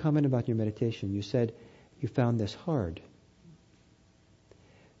 Now a comment about your meditation. You said you found this hard.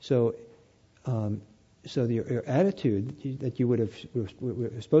 So your attitude that you were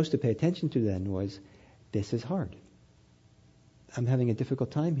supposed to pay attention to then was, this is hard. I'm having a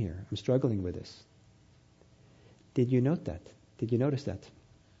difficult time here. I'm struggling with this. Did you note that? Did you notice that?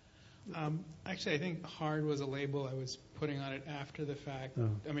 Actually, I think hard was a label I was putting on it after the fact. Oh.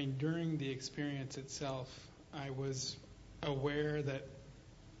 I mean, during the experience itself, I was aware that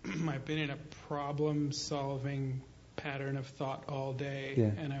I've been in a problem-solving pattern of thought all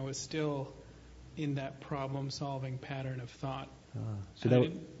day, and I was still in that problem-solving pattern of thought.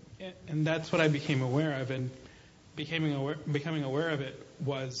 And that's what I became aware of, and becoming aware of it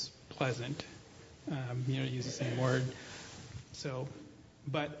was pleasant. To use the same word.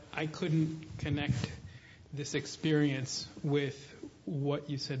 But I couldn't connect this experience with what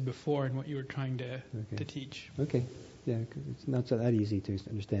you said before and what you were trying to teach. Okay. Yeah, 'cause it's not so that easy to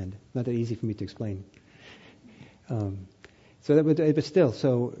understand. Not that easy for me to explain. But still,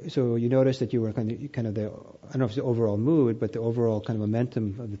 so you noticed that you were kind of the, I don't know if it's the overall mood, but the overall kind of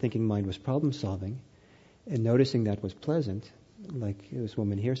momentum of the thinking mind was problem solving, and noticing that was pleasant, like this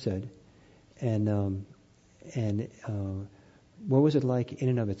woman here said, and what was it like in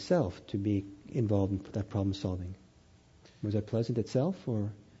and of itself to be involved in that problem solving? Was it pleasant itself,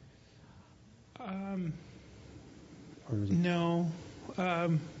 or was it? No,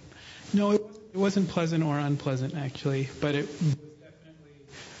 it wasn't pleasant or unpleasant actually, but it was definitely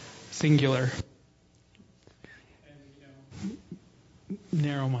singular and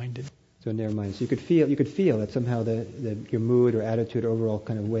narrow-minded. So narrow-minded. So you could feel that somehow your mood or attitude, or overall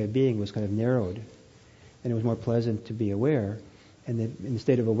kind of way of being was kind of narrowed, and it was more pleasant to be aware. And then in the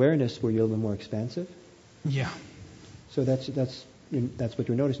state of awareness, were you a little bit more expansive? Yeah. So that's what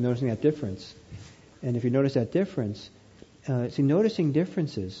you're noticing that difference. And if you notice that difference, noticing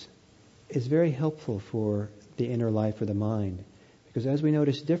differences is very helpful for the inner life or the mind, because as we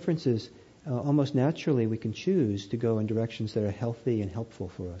notice differences, almost naturally we can choose to go in directions that are healthy and helpful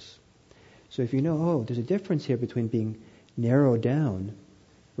for us. So if you know, there's a difference here between being narrowed down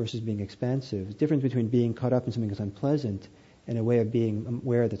versus being expansive, a difference between being caught up in something that's unpleasant and a way of being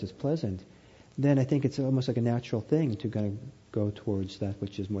aware that it's pleasant, then I think it's almost like a natural thing to kind of go towards that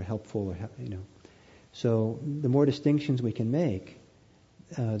which is more helpful, or So the more distinctions we can make,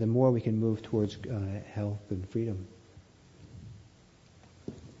 the more we can move towards health and freedom.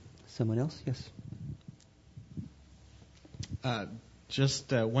 Someone else? Yes.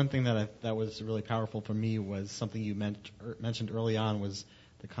 Just one thing that was really powerful for me was something you mentioned early on, was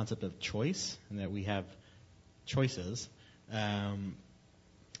the concept of choice, and that we have choices.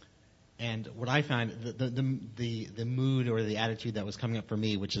 And what I find, the mood or the attitude that was coming up for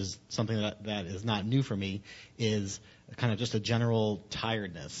me, which is something that is not new for me, is kind of just a general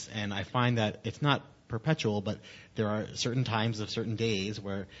tiredness. And I find that it's not perpetual, but there are certain times of certain days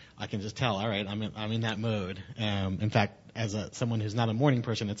where I can just tell, all right, I'm in that mode. In fact, as someone who's not a morning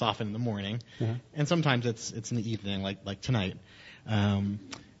person, it's often in the morning, and sometimes it's in the evening, like tonight. And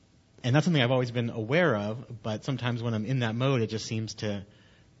that's something I've always been aware of, but sometimes when I'm in that mode, it just seems to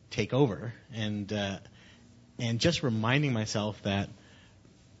take over, and just reminding myself that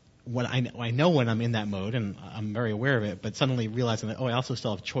when I know when I'm in that mode, and I'm very aware of it, but suddenly realizing that, I also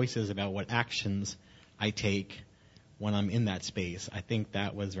still have choices about what actions I take when I'm in that space. I think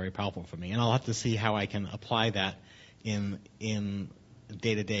that was very powerful for me, and I'll have to see how I can apply that in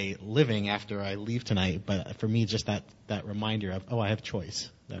day-to-day living after I leave tonight. But for me, just that reminder of, I have choice.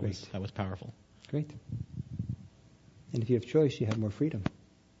 That was powerful. Great. And if you have choice, you have more freedom.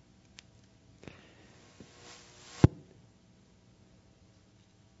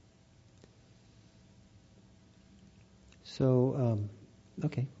 So,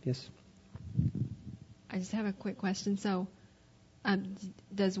 okay, yes. I just have a quick question. So,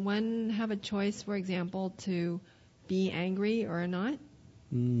 does one have a choice, for example, to be angry or not?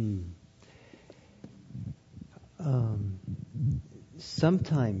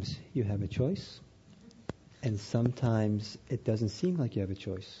 Sometimes you have a choice, and sometimes it doesn't seem like you have a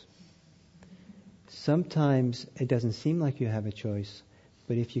choice. Sometimes it doesn't seem like you have a choice,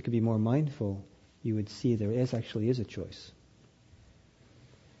 but if you could be more mindful, you would see there actually is a choice.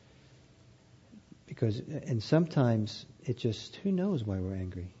 And sometimes it just, who knows why we're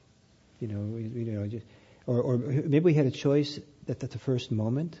angry? Or maybe we had a choice at the first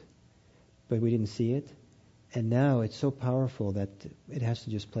moment, but we didn't see it. And now it's so powerful that it has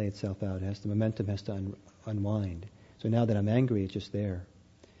to just play itself out. The momentum has to unwind. So now that I'm angry, it's just there.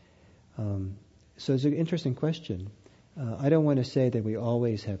 So it's an interesting question. I don't want to say that we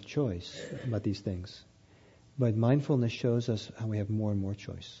always have choice about these things, but mindfulness shows us how we have more and more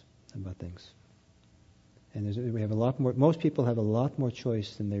choice about things. And we have a lot more. Most people have a lot more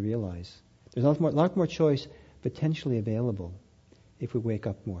choice than they realize. There's a lot more choice potentially available if we wake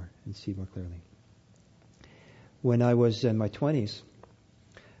up more and see more clearly. When I was in my 20s,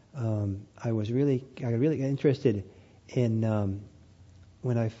 I got really interested in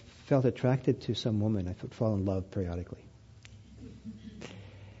when I felt attracted to some woman. I would fall in love periodically,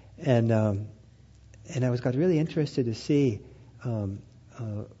 and I got really interested to see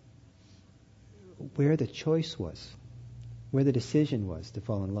where the choice was, where the decision was to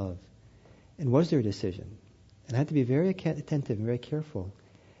fall in love, and was there a decision? And I had to be very attentive and very careful,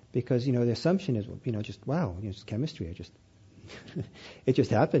 because the assumption is just wow, it's chemistry. It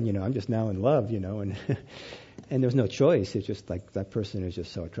just happened. I'm just now in love. And there's no choice. It's just like that person is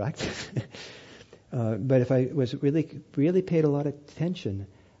just so attractive. But if I was really paid a lot of attention,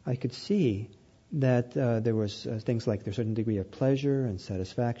 I could see that there was things like there's a certain degree of pleasure and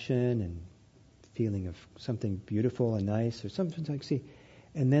satisfaction and feeling of something beautiful and nice or something I could see.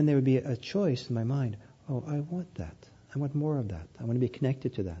 And then there would be a choice in my mind. Oh, I want that. I want more of that. I want to be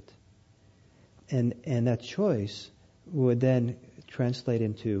connected to that. And that choice would then translate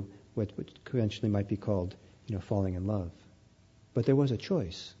into what conventionally might be called, falling in love. But there was a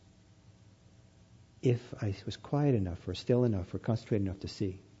choice. If I was quiet enough or still enough or concentrated enough to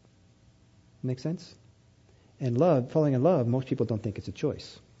see. Make sense? And falling in love, most people don't think it's a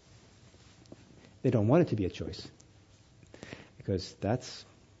choice. They don't want it to be a choice. Because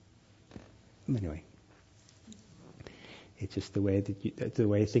anyway. It's just the way the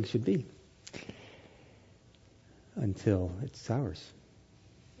way things should be. Until it's ours.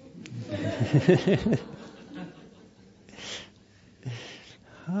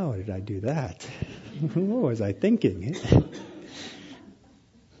 How did I do that? What was I thinking?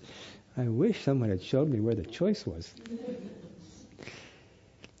 I wish someone had showed me where the choice was.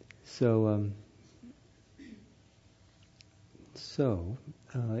 So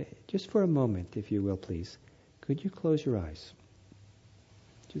just for a moment, if you will, please, could you close your eyes?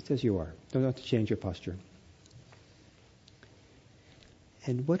 Just as you are. Don't have to change your posture.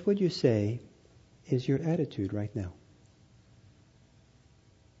 And what would you say is your attitude right now?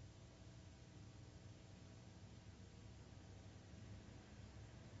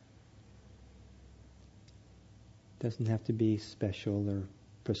 Doesn't have to be special or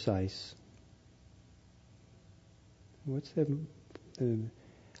precise. What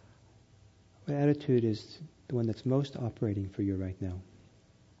attitude is the one that's most operating for you right now?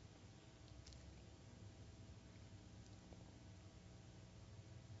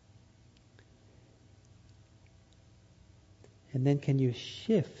 And then can you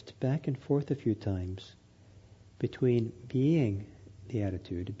shift back and forth a few times between being the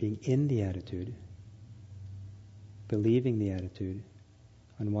attitude, being in the attitude, believing the attitude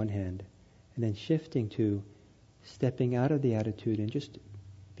on one hand, and then shifting to stepping out of the attitude and just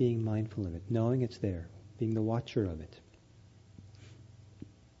being mindful of it, knowing it's there, being the watcher of it.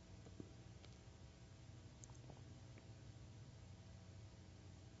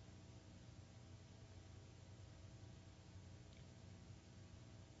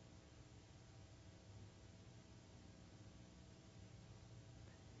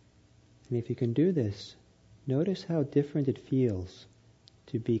 And if you can do this, notice how different it feels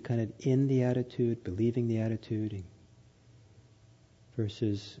to be kind of in the attitude, believing the attitude,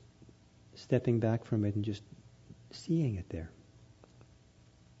 versus stepping back from it and just seeing it there.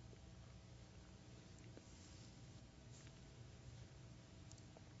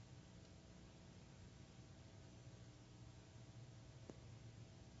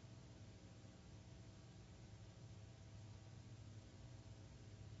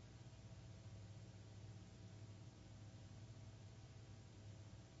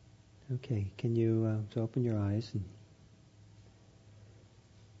 Okay, can you so open your eyes? And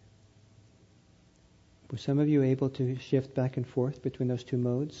were some of you able to shift back and forth between those two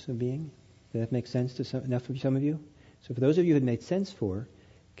modes of being? Did that make sense to enough of some of you? So for those of you who it made sense for,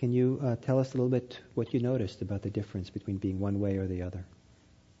 can you tell us a little bit what you noticed about the difference between being one way or the other?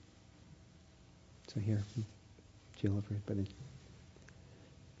 So here, Gil, everybody.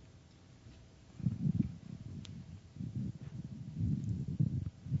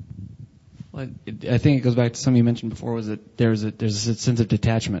 Well, I think it goes back to something you mentioned before, was that there's a sense of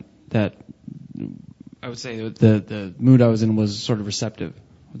detachment that I would say the mood I was in was sort of receptive.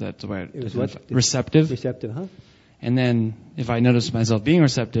 That's the way it was. What? Receptive. Receptive, huh? And then if I notice myself being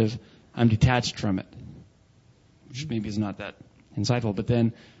receptive, I'm detached from it, which maybe is not that insightful. But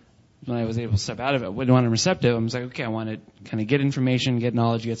then when I was able to step out of it, when I'm receptive, I was like, okay, I want to kind of get information, get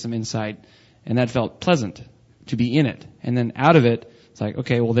knowledge, get some insight, and that felt pleasant to be in it. And then out of it, it's like,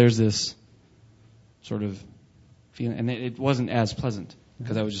 okay, well, there's this sort of feeling, and it wasn't as pleasant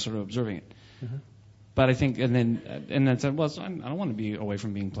because I was just sort of observing it. Mm-hmm. But I think, and then said, well, so I don't want to be away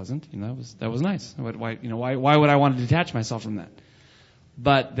from being pleasant. That was nice. Why would I want to detach myself from that?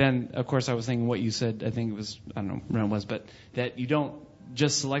 But then, of course, I was thinking what you said. I think it was, I don't know when it was, but that you don't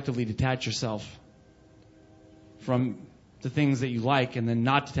just selectively detach yourself from the things that you like, and then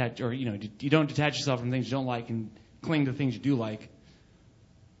not detach, or you don't detach yourself from things you don't like and cling to things you do like.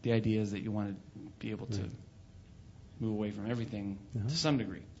 The idea is that you want to be able to move away from everything to some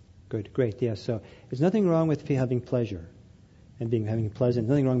degree. Good, great, yes. So there's nothing wrong with having pleasure and having pleasant,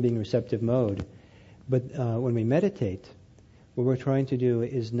 nothing wrong with being in receptive mode. But when we meditate, what we're trying to do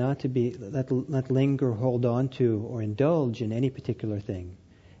is not linger, hold on to, or indulge in any particular thing.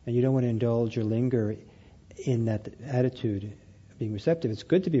 And you don't want to indulge or linger in that attitude of being receptive. It's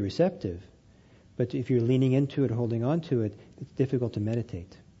good to be receptive, but if you're leaning into it, holding on to it, it's difficult to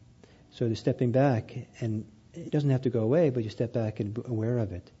meditate. So the stepping back, and it doesn't have to go away, but you step back and be aware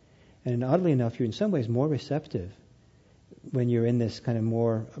of it. And oddly enough, you're in some ways more receptive when you're in this kind of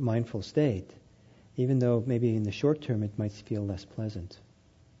more mindful state, even though maybe in the short term it might feel less pleasant.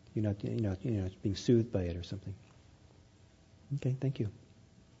 You're not being soothed by it or something. Okay, thank you.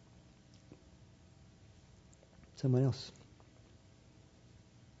 Someone else.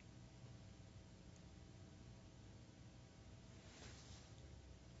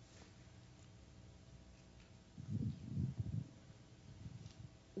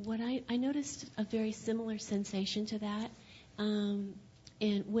 What I noticed a very similar sensation to that. And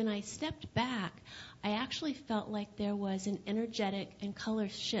when I stepped back, I actually felt like there was an energetic and color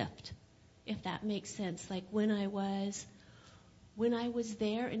shift, if that makes sense. Like when I was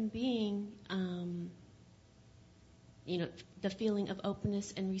there and being, the feeling of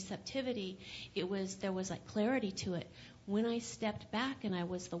openness and receptivity, there was like clarity to it. When I stepped back and I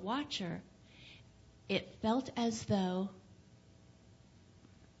was the watcher, it felt as though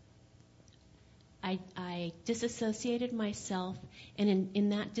I disassociated myself, and in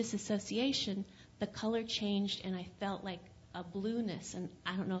that disassociation, the color changed, and I felt like a blueness, and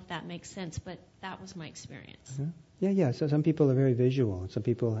I don't know if that makes sense, but that was my experience. Mm-hmm. Yeah. So some people are very visual. Some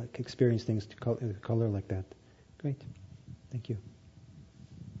people experience things to color like that. Great. Thank you.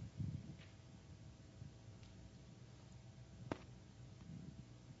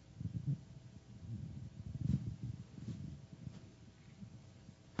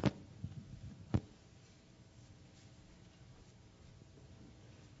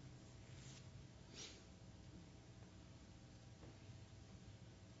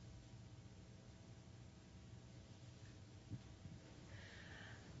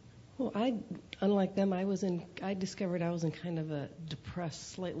 Well, unlike them, I discovered I was in kind of a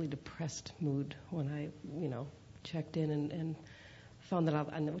slightly depressed mood when I, checked in and found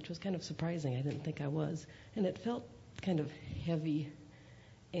that which was kind of surprising. I didn't think I was. And it felt kind of heavy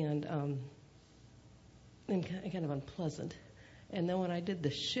and kind of unpleasant. And then when I did the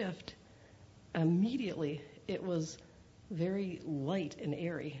shift, immediately it was very light and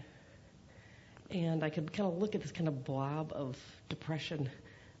airy. And I could kind of look at this kind of blob of depression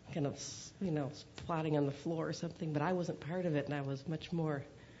kind of, plotting on the floor or something, but I wasn't part of it, and I was much more,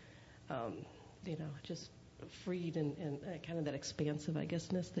 just freed and kind of that expansive, I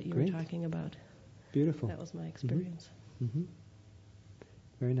guessness that you were talking about. Beautiful. That was my experience. Mm-hmm. Mm-hmm.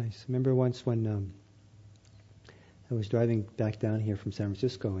 Very nice. I remember once when I was driving back down here from San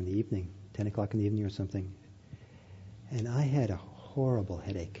Francisco in the evening, 10 o'clock in the evening or something, and I had a horrible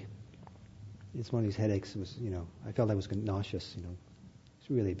headache. It's one of these headaches. It was, I felt I was nauseous, It's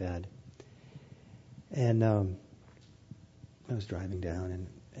really bad. And I was driving down,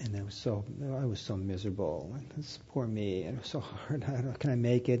 and I was so miserable. And this poor me, and it was so hard. I don't know, can I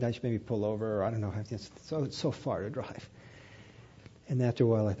make it? I should maybe pull over. I don't know. It's so far to drive. And after a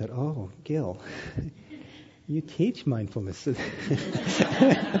while, I thought, oh, Gil, you teach mindfulness.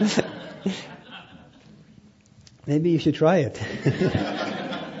 Maybe you should try it.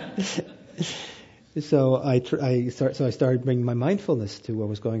 So I started bringing my mindfulness to what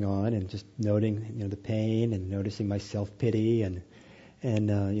was going on, and just noting, the pain, and noticing my self-pity, and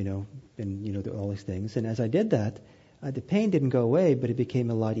all these things. And as I did that, the pain didn't go away, but it became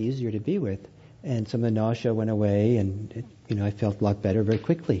a lot easier to be with, and some of the nausea went away, and I felt a lot better very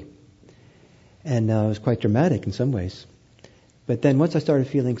quickly. And it was quite dramatic in some ways. But then once I started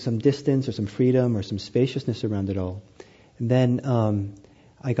feeling some distance or some freedom or some spaciousness around it all, then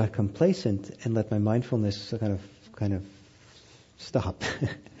I got complacent and let my mindfulness kind of stop.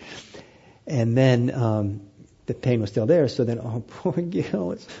 And then the pain was still there, so then, oh, poor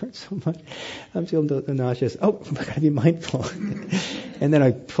Gil, it hurts so much. I'm feeling nauseous. Oh, I've got to be mindful. And then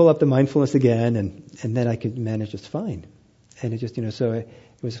I pull up the mindfulness again, and then I could manage just fine. And it just, so it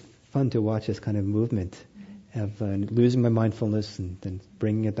was fun to watch this kind of movement of losing my mindfulness and then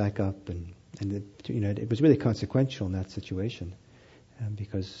bringing it back up. And it was really consequential in that situation.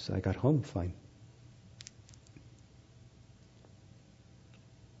 Because I got home fine.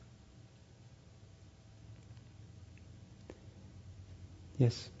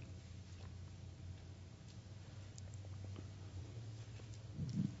 Yes.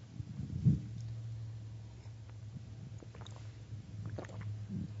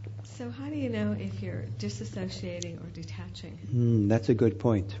 So how do you know if you're disassociating or detaching? That's a good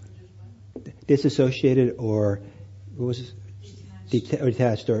point. Disassociated or what was it?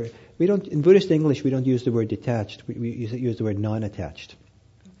 Detached, or we don't in Buddhist English we don't use the word detached. We use the word non-attached.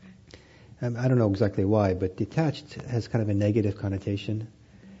 I don't know exactly why, but detached has kind of a negative connotation,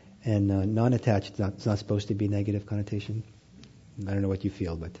 and non-attached is not supposed to be negative connotation. I don't know what you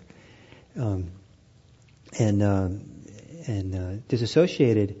feel, but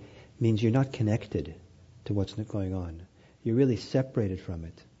disassociated means you're not connected to what's going on. You're really separated from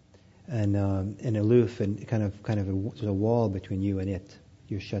it, and aloof, and kind of there's a wall between you and it.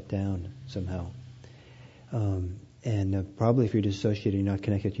 You're shut down somehow. Probably if you're dissociated, you're not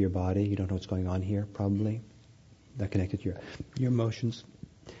connected to your body. You don't know what's going on here, probably. Not connected to your emotions.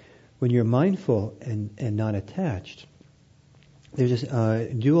 When you're mindful and not attached, there's this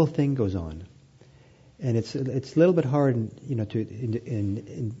dual thing goes on. And it's a little bit hard,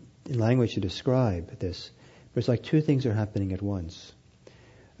 in language to describe this. But it's like two things are happening at once.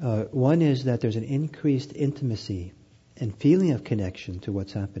 One is that there's an increased intimacy and feeling of connection to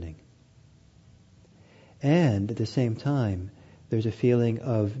what's happening. And at the same time, there's a feeling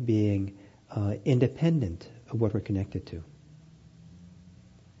of being independent of what we're connected to.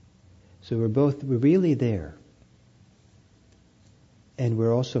 So we're really there. And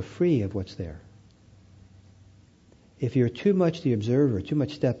we're also free of what's there. If you're too much the observer, too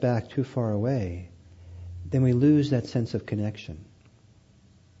much step back, too far away, then we lose that sense of connection.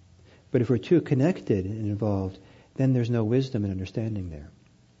 But if we're too connected and involved, then there's no wisdom and understanding there.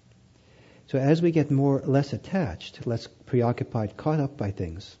 So as we get less attached, less preoccupied, caught up by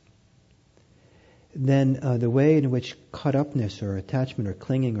things, then the way in which caught upness or attachment or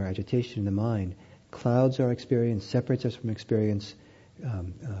clinging or agitation in the mind clouds our experience, separates us from experience,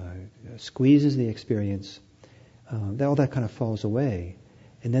 squeezes the experience, all that kind of falls away.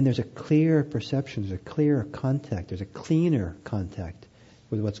 And then there's a clear perception, there's a clearer contact, there's a cleaner contact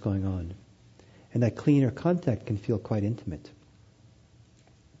with what's going on. And that cleaner contact can feel quite intimate.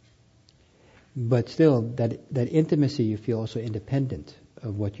 But still, that intimacy you feel also independent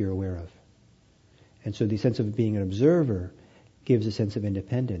of what you're aware of. And so the sense of being an observer gives a sense of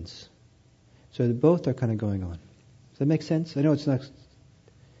independence. So both are kind of going on. Does that make sense? I know it's not... I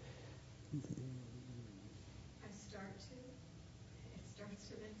starts to make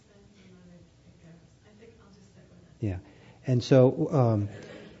sense, and then it goes. I think I'll just stick with it. Yeah. And so...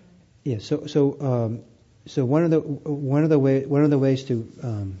 So one of the ways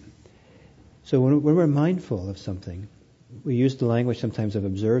to so when we're mindful of something, we use the language sometimes of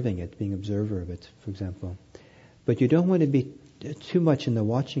observing it, being observer of it, for example. But you don't want to be too much in the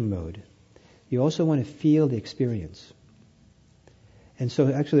watching mode. You also want to feel the experience. And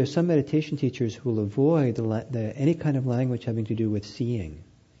so actually there's some meditation teachers who will avoid any kind of language having to do with seeing.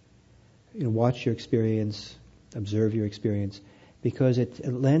 Watch your experience, observe your experience, because it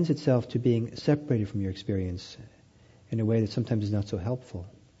lends itself to being separated from your experience in a way that sometimes is not so helpful.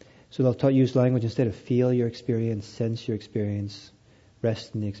 So they'll use language instead of feel your experience, sense your experience,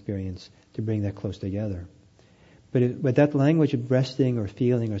 rest in the experience, to bring that close together. But that language of resting or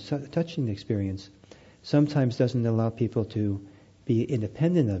feeling or touching the experience sometimes doesn't allow people to be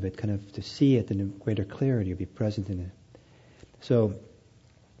independent of it, kind of to see it in a greater clarity or be present in it. So,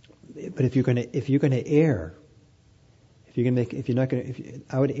 but if you're going to err,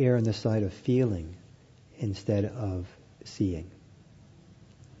 I would err on the side of feeling instead of seeing.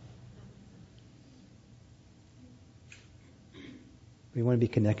 We want to be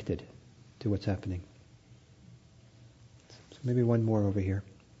connected to what's happening. So maybe one more over here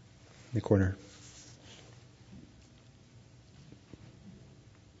in the corner.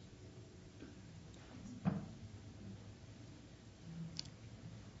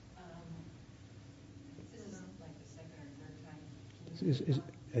 This is like the second or third time.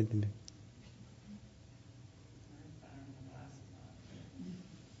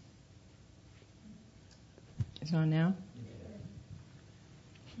 It's on now?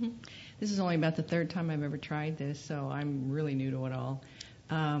 This is only about the third time I've ever tried this, so I'm really new to it all.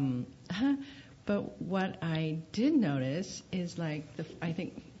 But what I did notice is I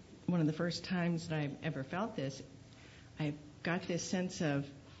think one of the first times that I've ever felt this, I got this sense of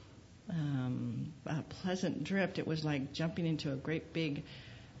a pleasant drift. It was like jumping into a great big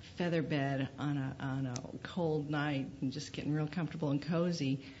feather bed on a cold night and just getting real comfortable and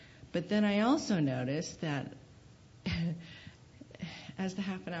cozy. But then I also noticed that as the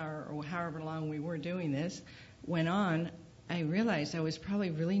half an hour or however long we were doing this went on, I realized I was probably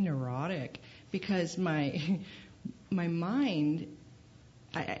really neurotic because my mind,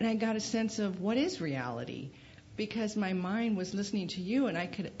 I got a sense of what is reality, because my mind was listening to you and I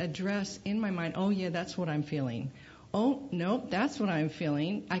could address in my mind, oh yeah, that's what I'm feeling. Oh, nope, that's what I'm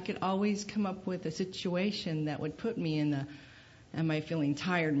feeling. I could always come up with a situation that would put me in the am I feeling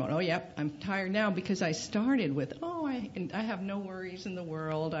tired mode? Oh, yep, I'm tired now because I started with, I have no worries in the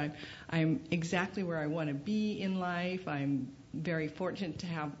world. I'm exactly where I want to be in life. I'm very fortunate to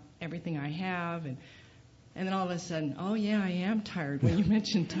have everything I have. And then all of a sudden, oh, yeah, I am tired when you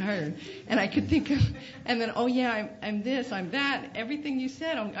mentioned tired. And I could think of, and then, oh, yeah, I'm this, I'm that. Everything you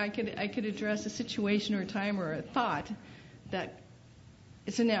said, I could address a situation or a time or a thought that,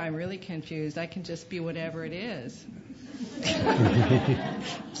 so now I'm really confused. I can just be whatever it is.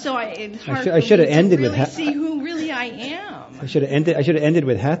 So it's hard I should have ended to really with see who really I am. I should have ended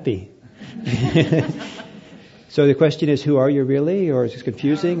with happy. So the question is, who are you really, or is it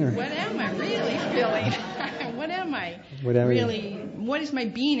confusing? Or what am I really feeling? What am I really? What is my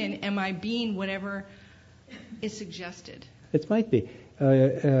being, and am I being whatever is suggested? It might be.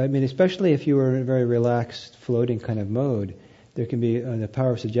 Especially if you were in a very relaxed, floating kind of mode, there can be the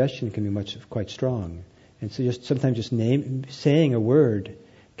power of suggestion can be quite strong. And so sometimes saying a word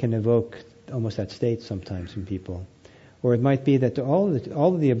can evoke almost that state sometimes in people. Or it might be that all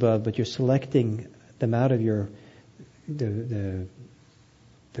of the above, but you're selecting them out of the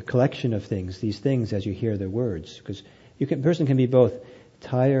collection of these things as you hear the words. Because a person can be both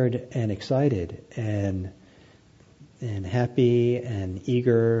tired and excited and happy and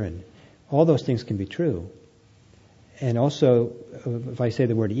eager, and all those things can be true. And also, if I say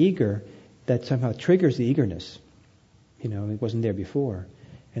the word eager, that somehow triggers the eagerness. It wasn't there before.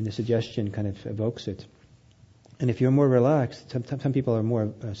 And the suggestion kind of evokes it. And if you're more relaxed, some people are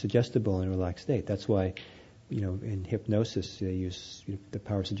more suggestible in a relaxed state. That's why, in hypnosis, they use the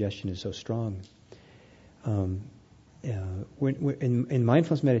power of suggestion is so strong. In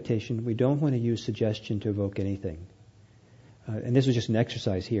mindfulness meditation, we don't want to use suggestion to evoke anything. And this was just an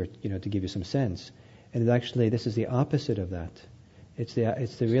exercise here, to give you some sense. And actually, this is the opposite of that.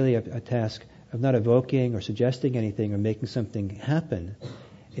 It's really a task of not evoking or suggesting anything or making something happen.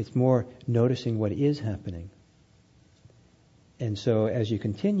 It's more noticing what is happening. And so, as you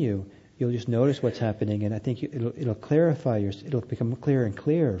continue, you'll just notice what's happening, and I think it'll clarify it'll become clearer and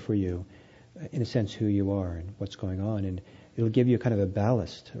clearer for you, in a sense, who you are and what's going on, and it'll give you kind of a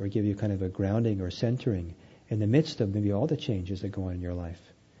ballast or give you kind of a grounding or a centering in the midst of maybe all the changes that go on in your life.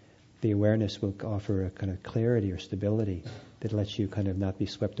 The awareness will offer a kind of clarity or stability that lets you kind of not be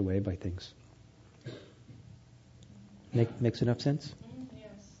swept away by things. Makes enough sense? Yes.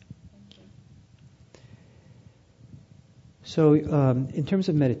 Thank you. So, in terms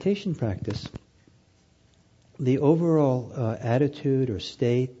of meditation practice, the overall attitude or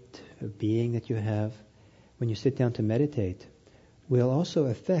state of being that you have when you sit down to meditate will also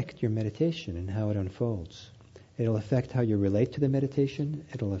affect your meditation and how it unfolds. It'll affect how you relate to the meditation.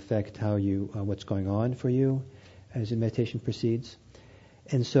 It'll affect how what's going on for you as the meditation proceeds.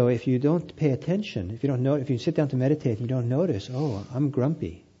 And so, if you don't pay attention, if you sit down to meditate and you don't notice, oh, I'm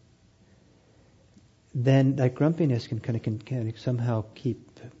grumpy, then that grumpiness can somehow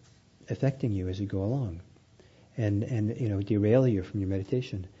keep affecting you as you go along, and derail you from your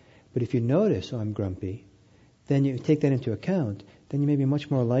meditation. But if you notice, oh, I'm grumpy, then you take that into account. Then you may be much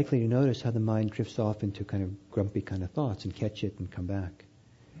more likely to notice how the mind drifts off into kind of grumpy kind of thoughts and catch it and come back.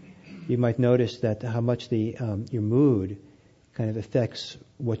 You might notice that how much your mood kind of affects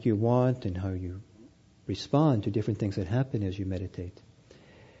what you want and how you respond to different things that happen as you meditate.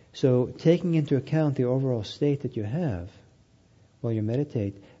 So taking into account the overall state that you have while you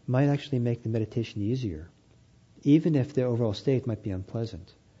meditate might actually make the meditation easier, even if the overall state might be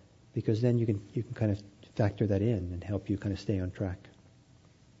unpleasant, because then you can kind of factor that in and help you kind of stay on track.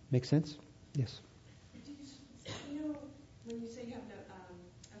 Make sense? Yes. When you say you have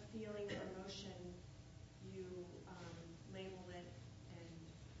a feeling or emotion, you label it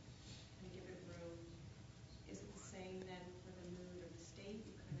and give it room. Is it the same then for the mood or the state?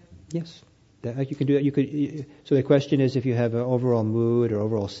 Yes. You can do that. So the question is, if you have an overall mood or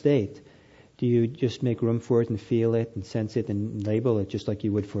overall state, do you just make room for it and feel it and sense it and label it just like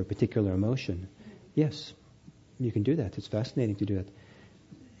you would for a particular emotion? Yes, you can do that. It's fascinating to do that.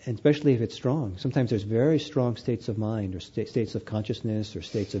 And especially if it's strong. Sometimes there's very strong states of mind or states of consciousness or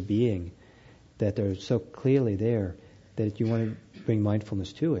states of being that are so clearly there that you want to bring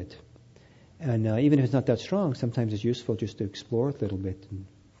mindfulness to it. And even if it's not that strong, sometimes it's useful just to explore it a little bit and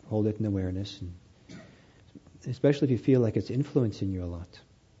hold it in awareness. And especially if you feel like it's influencing you a lot,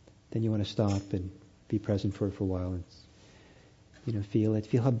 then you want to stop and be present for it for a while and feel it.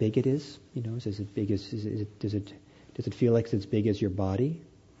 Feel how big it is. Is it big as? Does it feel like it's as big as your body,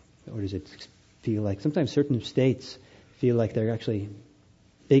 or does it feel like sometimes certain states feel like they're actually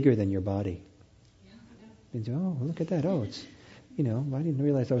bigger than your body? Yeah. And oh, look at that. Oh, it's I didn't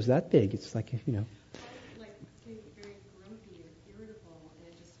realize I was that big. It's like Like being very grumpy or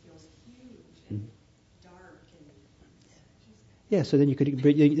Yeah, so then you can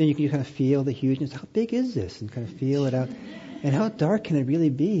kind of feel the hugeness. How big is this? And kind of feel it out. And how dark can it really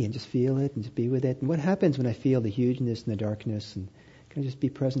be? And just feel it and just be with it. And what happens when I feel the hugeness and the darkness? And kind of just be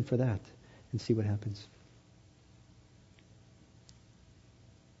present for that and see what happens.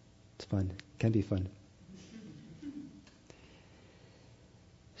 It's fun. It can be fun.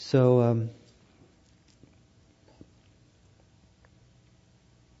 So,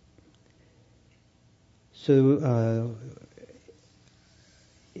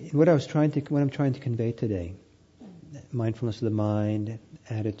 what I'm trying to convey today, mindfulness of the mind,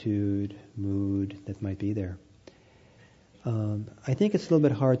 attitude, mood that might be there. I think it's a little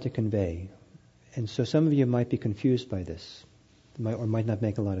bit hard to convey, and so some of you might be confused by this, or might not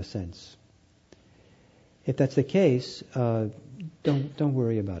make a lot of sense. If that's the case, don't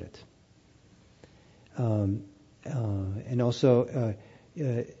worry about it. And also,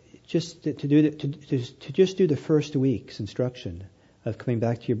 just to do the first week's instruction of coming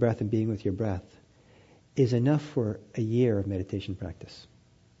back to your breath and being with your breath is enough for a year of meditation practice.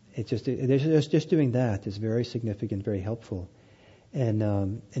 It's just doing that is very significant, very helpful,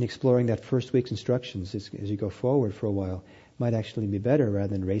 and exploring that first week's instructions as you go forward for a while might actually be better rather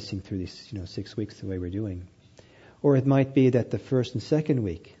than racing through these 6 weeks the way we're doing. Or it might be that the first and second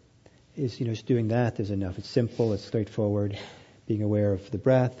week is just doing that is enough. It's simple, it's straightforward, being aware of the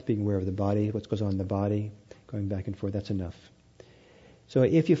breath, being aware of the body, what goes on in the body, going back and forth. That's enough. So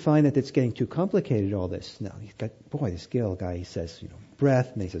if you find that it's getting too complicated, all this, now you've got, this Gil guy, he says,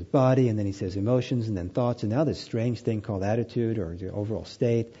 breath, and then he says body, and then he says emotions, and then thoughts, and now this strange thing called attitude or the overall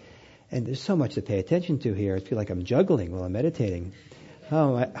state. And there's so much to pay attention to here. I feel like I'm juggling while I'm meditating.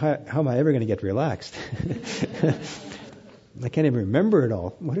 How am I ever going to get relaxed? I can't even remember it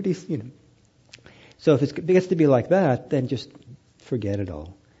all. What did he, So if it gets to be like that, then just forget it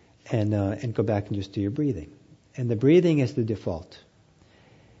all, and go back and just do your breathing. And the breathing is the default.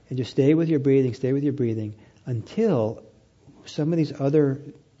 And just stay with your breathing until some of these other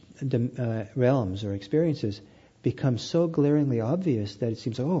realms or experiences become so glaringly obvious that it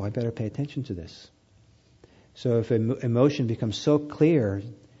seems, I better pay attention to this. So if emotion becomes so clear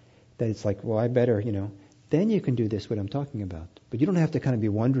that it's like, I better, then you can do this, what I'm talking about. But you don't have to kind of be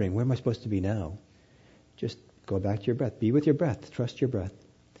wondering, where am I supposed to be now? Just go back to your breath. Be with your breath. Trust your breath.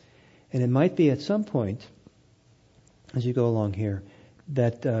 And it might be at some point, as you go along here,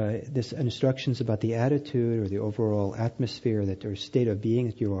 that this instructions about the attitude or the overall atmosphere or state of being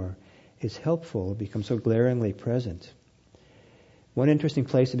that you are is helpful. It becomes so glaringly present. One interesting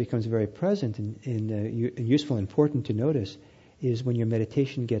place it becomes very present and useful and important to notice is when your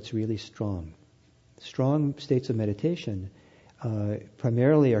meditation gets really strong. Strong states of meditation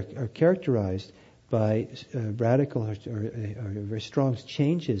primarily are characterized by radical or very strong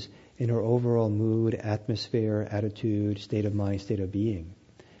changes in our overall mood, atmosphere, attitude, state of mind, state of being.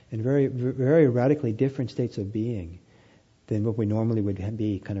 And very, very radically different states of being than what we normally would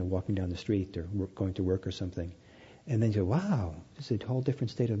be kind of walking down the street or going to work or something. And then you go, wow, this is a whole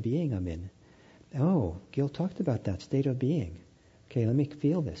different state of being I'm in. Oh, Gil talked about that state of being. Okay, let me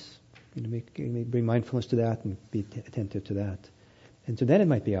feel this. Let me bring mindfulness to that and be attentive to that. And so then it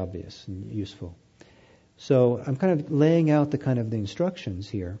might be obvious and useful. So I'm kind of laying out the instructions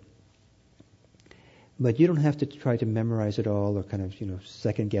here. But you don't have to try to memorize it all or kind of,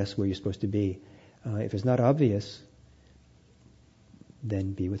 second guess where you're supposed to be. If it's not obvious,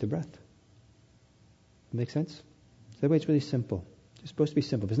 then be with the breath. Make sense? So that way it's really simple. It's supposed to be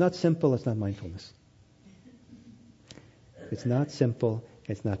simple. If it's not simple, it's not mindfulness. If it's not simple,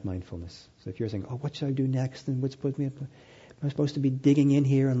 it's not mindfulness. So if you're saying, what should I do next? And what's supposed to be? Am I supposed to be digging in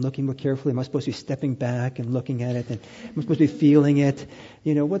here and looking more carefully? Am I supposed to be stepping back and looking at it? And am I supposed to be feeling it?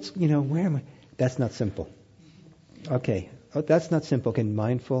 Where am I? That's not simple. Okay. That's not simple. Okay,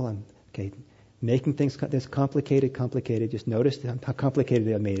 mindful. Okay, making things this complicated. Just notice how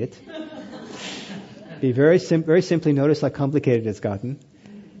complicated I made it. Be very simply notice how complicated it's gotten,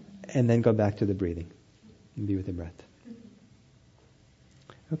 and then go back to the breathing and be with the breath.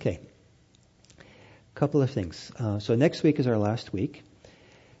 Okay. Couple of things. So next week is our last week,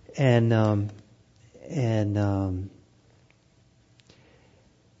 and then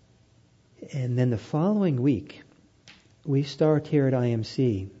the following week, we start here at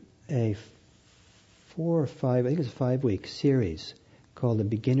IMC a 4 or 5, I think it's a 5-week series called the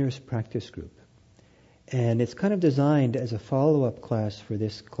Beginner's Practice Group. And it's kind of designed as a follow-up class for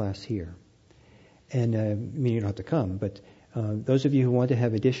this class here. And you don't have to come, but those of you who want to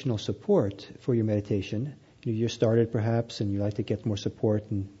have additional support for your meditation, you're started perhaps and you'd like to get more support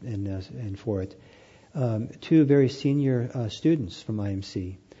and for it, 2 very senior students from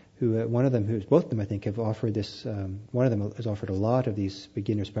IMC both of them I think have offered this. One of them has offered a lot of these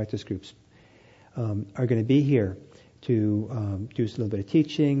beginners practice groups. Are going to be here to do a little bit of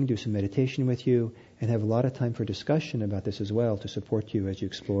teaching, do some meditation with you, and have a lot of time for discussion about this as well to support you as you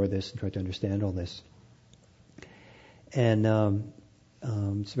explore this and try to understand all this. And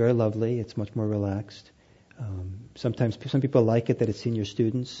it's very lovely. It's much more relaxed. Sometimes some people like it that it's senior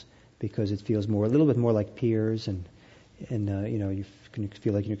students because it feels a little bit more like peers, and you can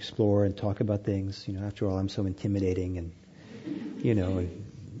feel like you can explore and talk about things. After all, I'm so intimidating, and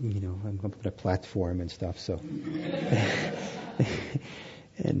I'm up on a platform and stuff. So,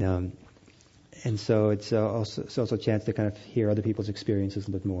 and so it's also a chance to kind of hear other people's experiences a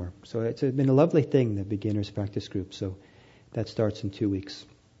little bit more. So it's been a lovely thing, the beginners practice group. So that starts in 2 weeks,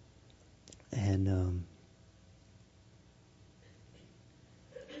 and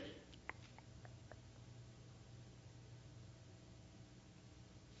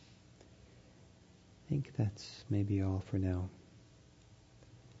I think that's maybe all for now.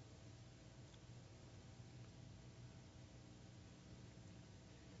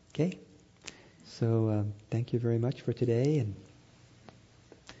 Okay, so thank you very much for today,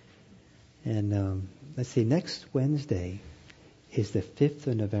 and let's see, next Wednesday is the 5th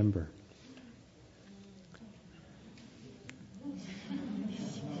of November.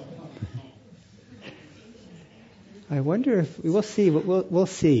 I wonder if we'll see. We'll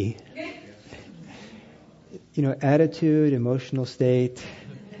see. Attitude, emotional state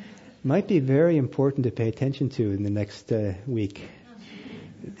might be very important to pay attention to in the next week.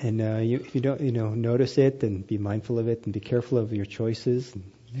 And if you don't, notice it and be mindful of it and be careful of your choices, and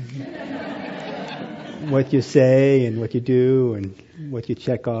what you say and what you do and what you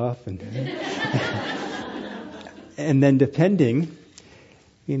check off, and and then depending,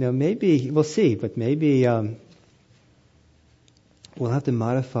 maybe we'll see, but maybe we'll have to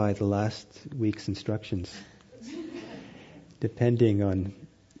modify the last week's instructions depending on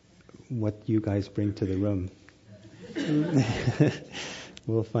what you guys bring to the room.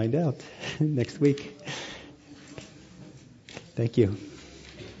 We'll find out next week. Thank you.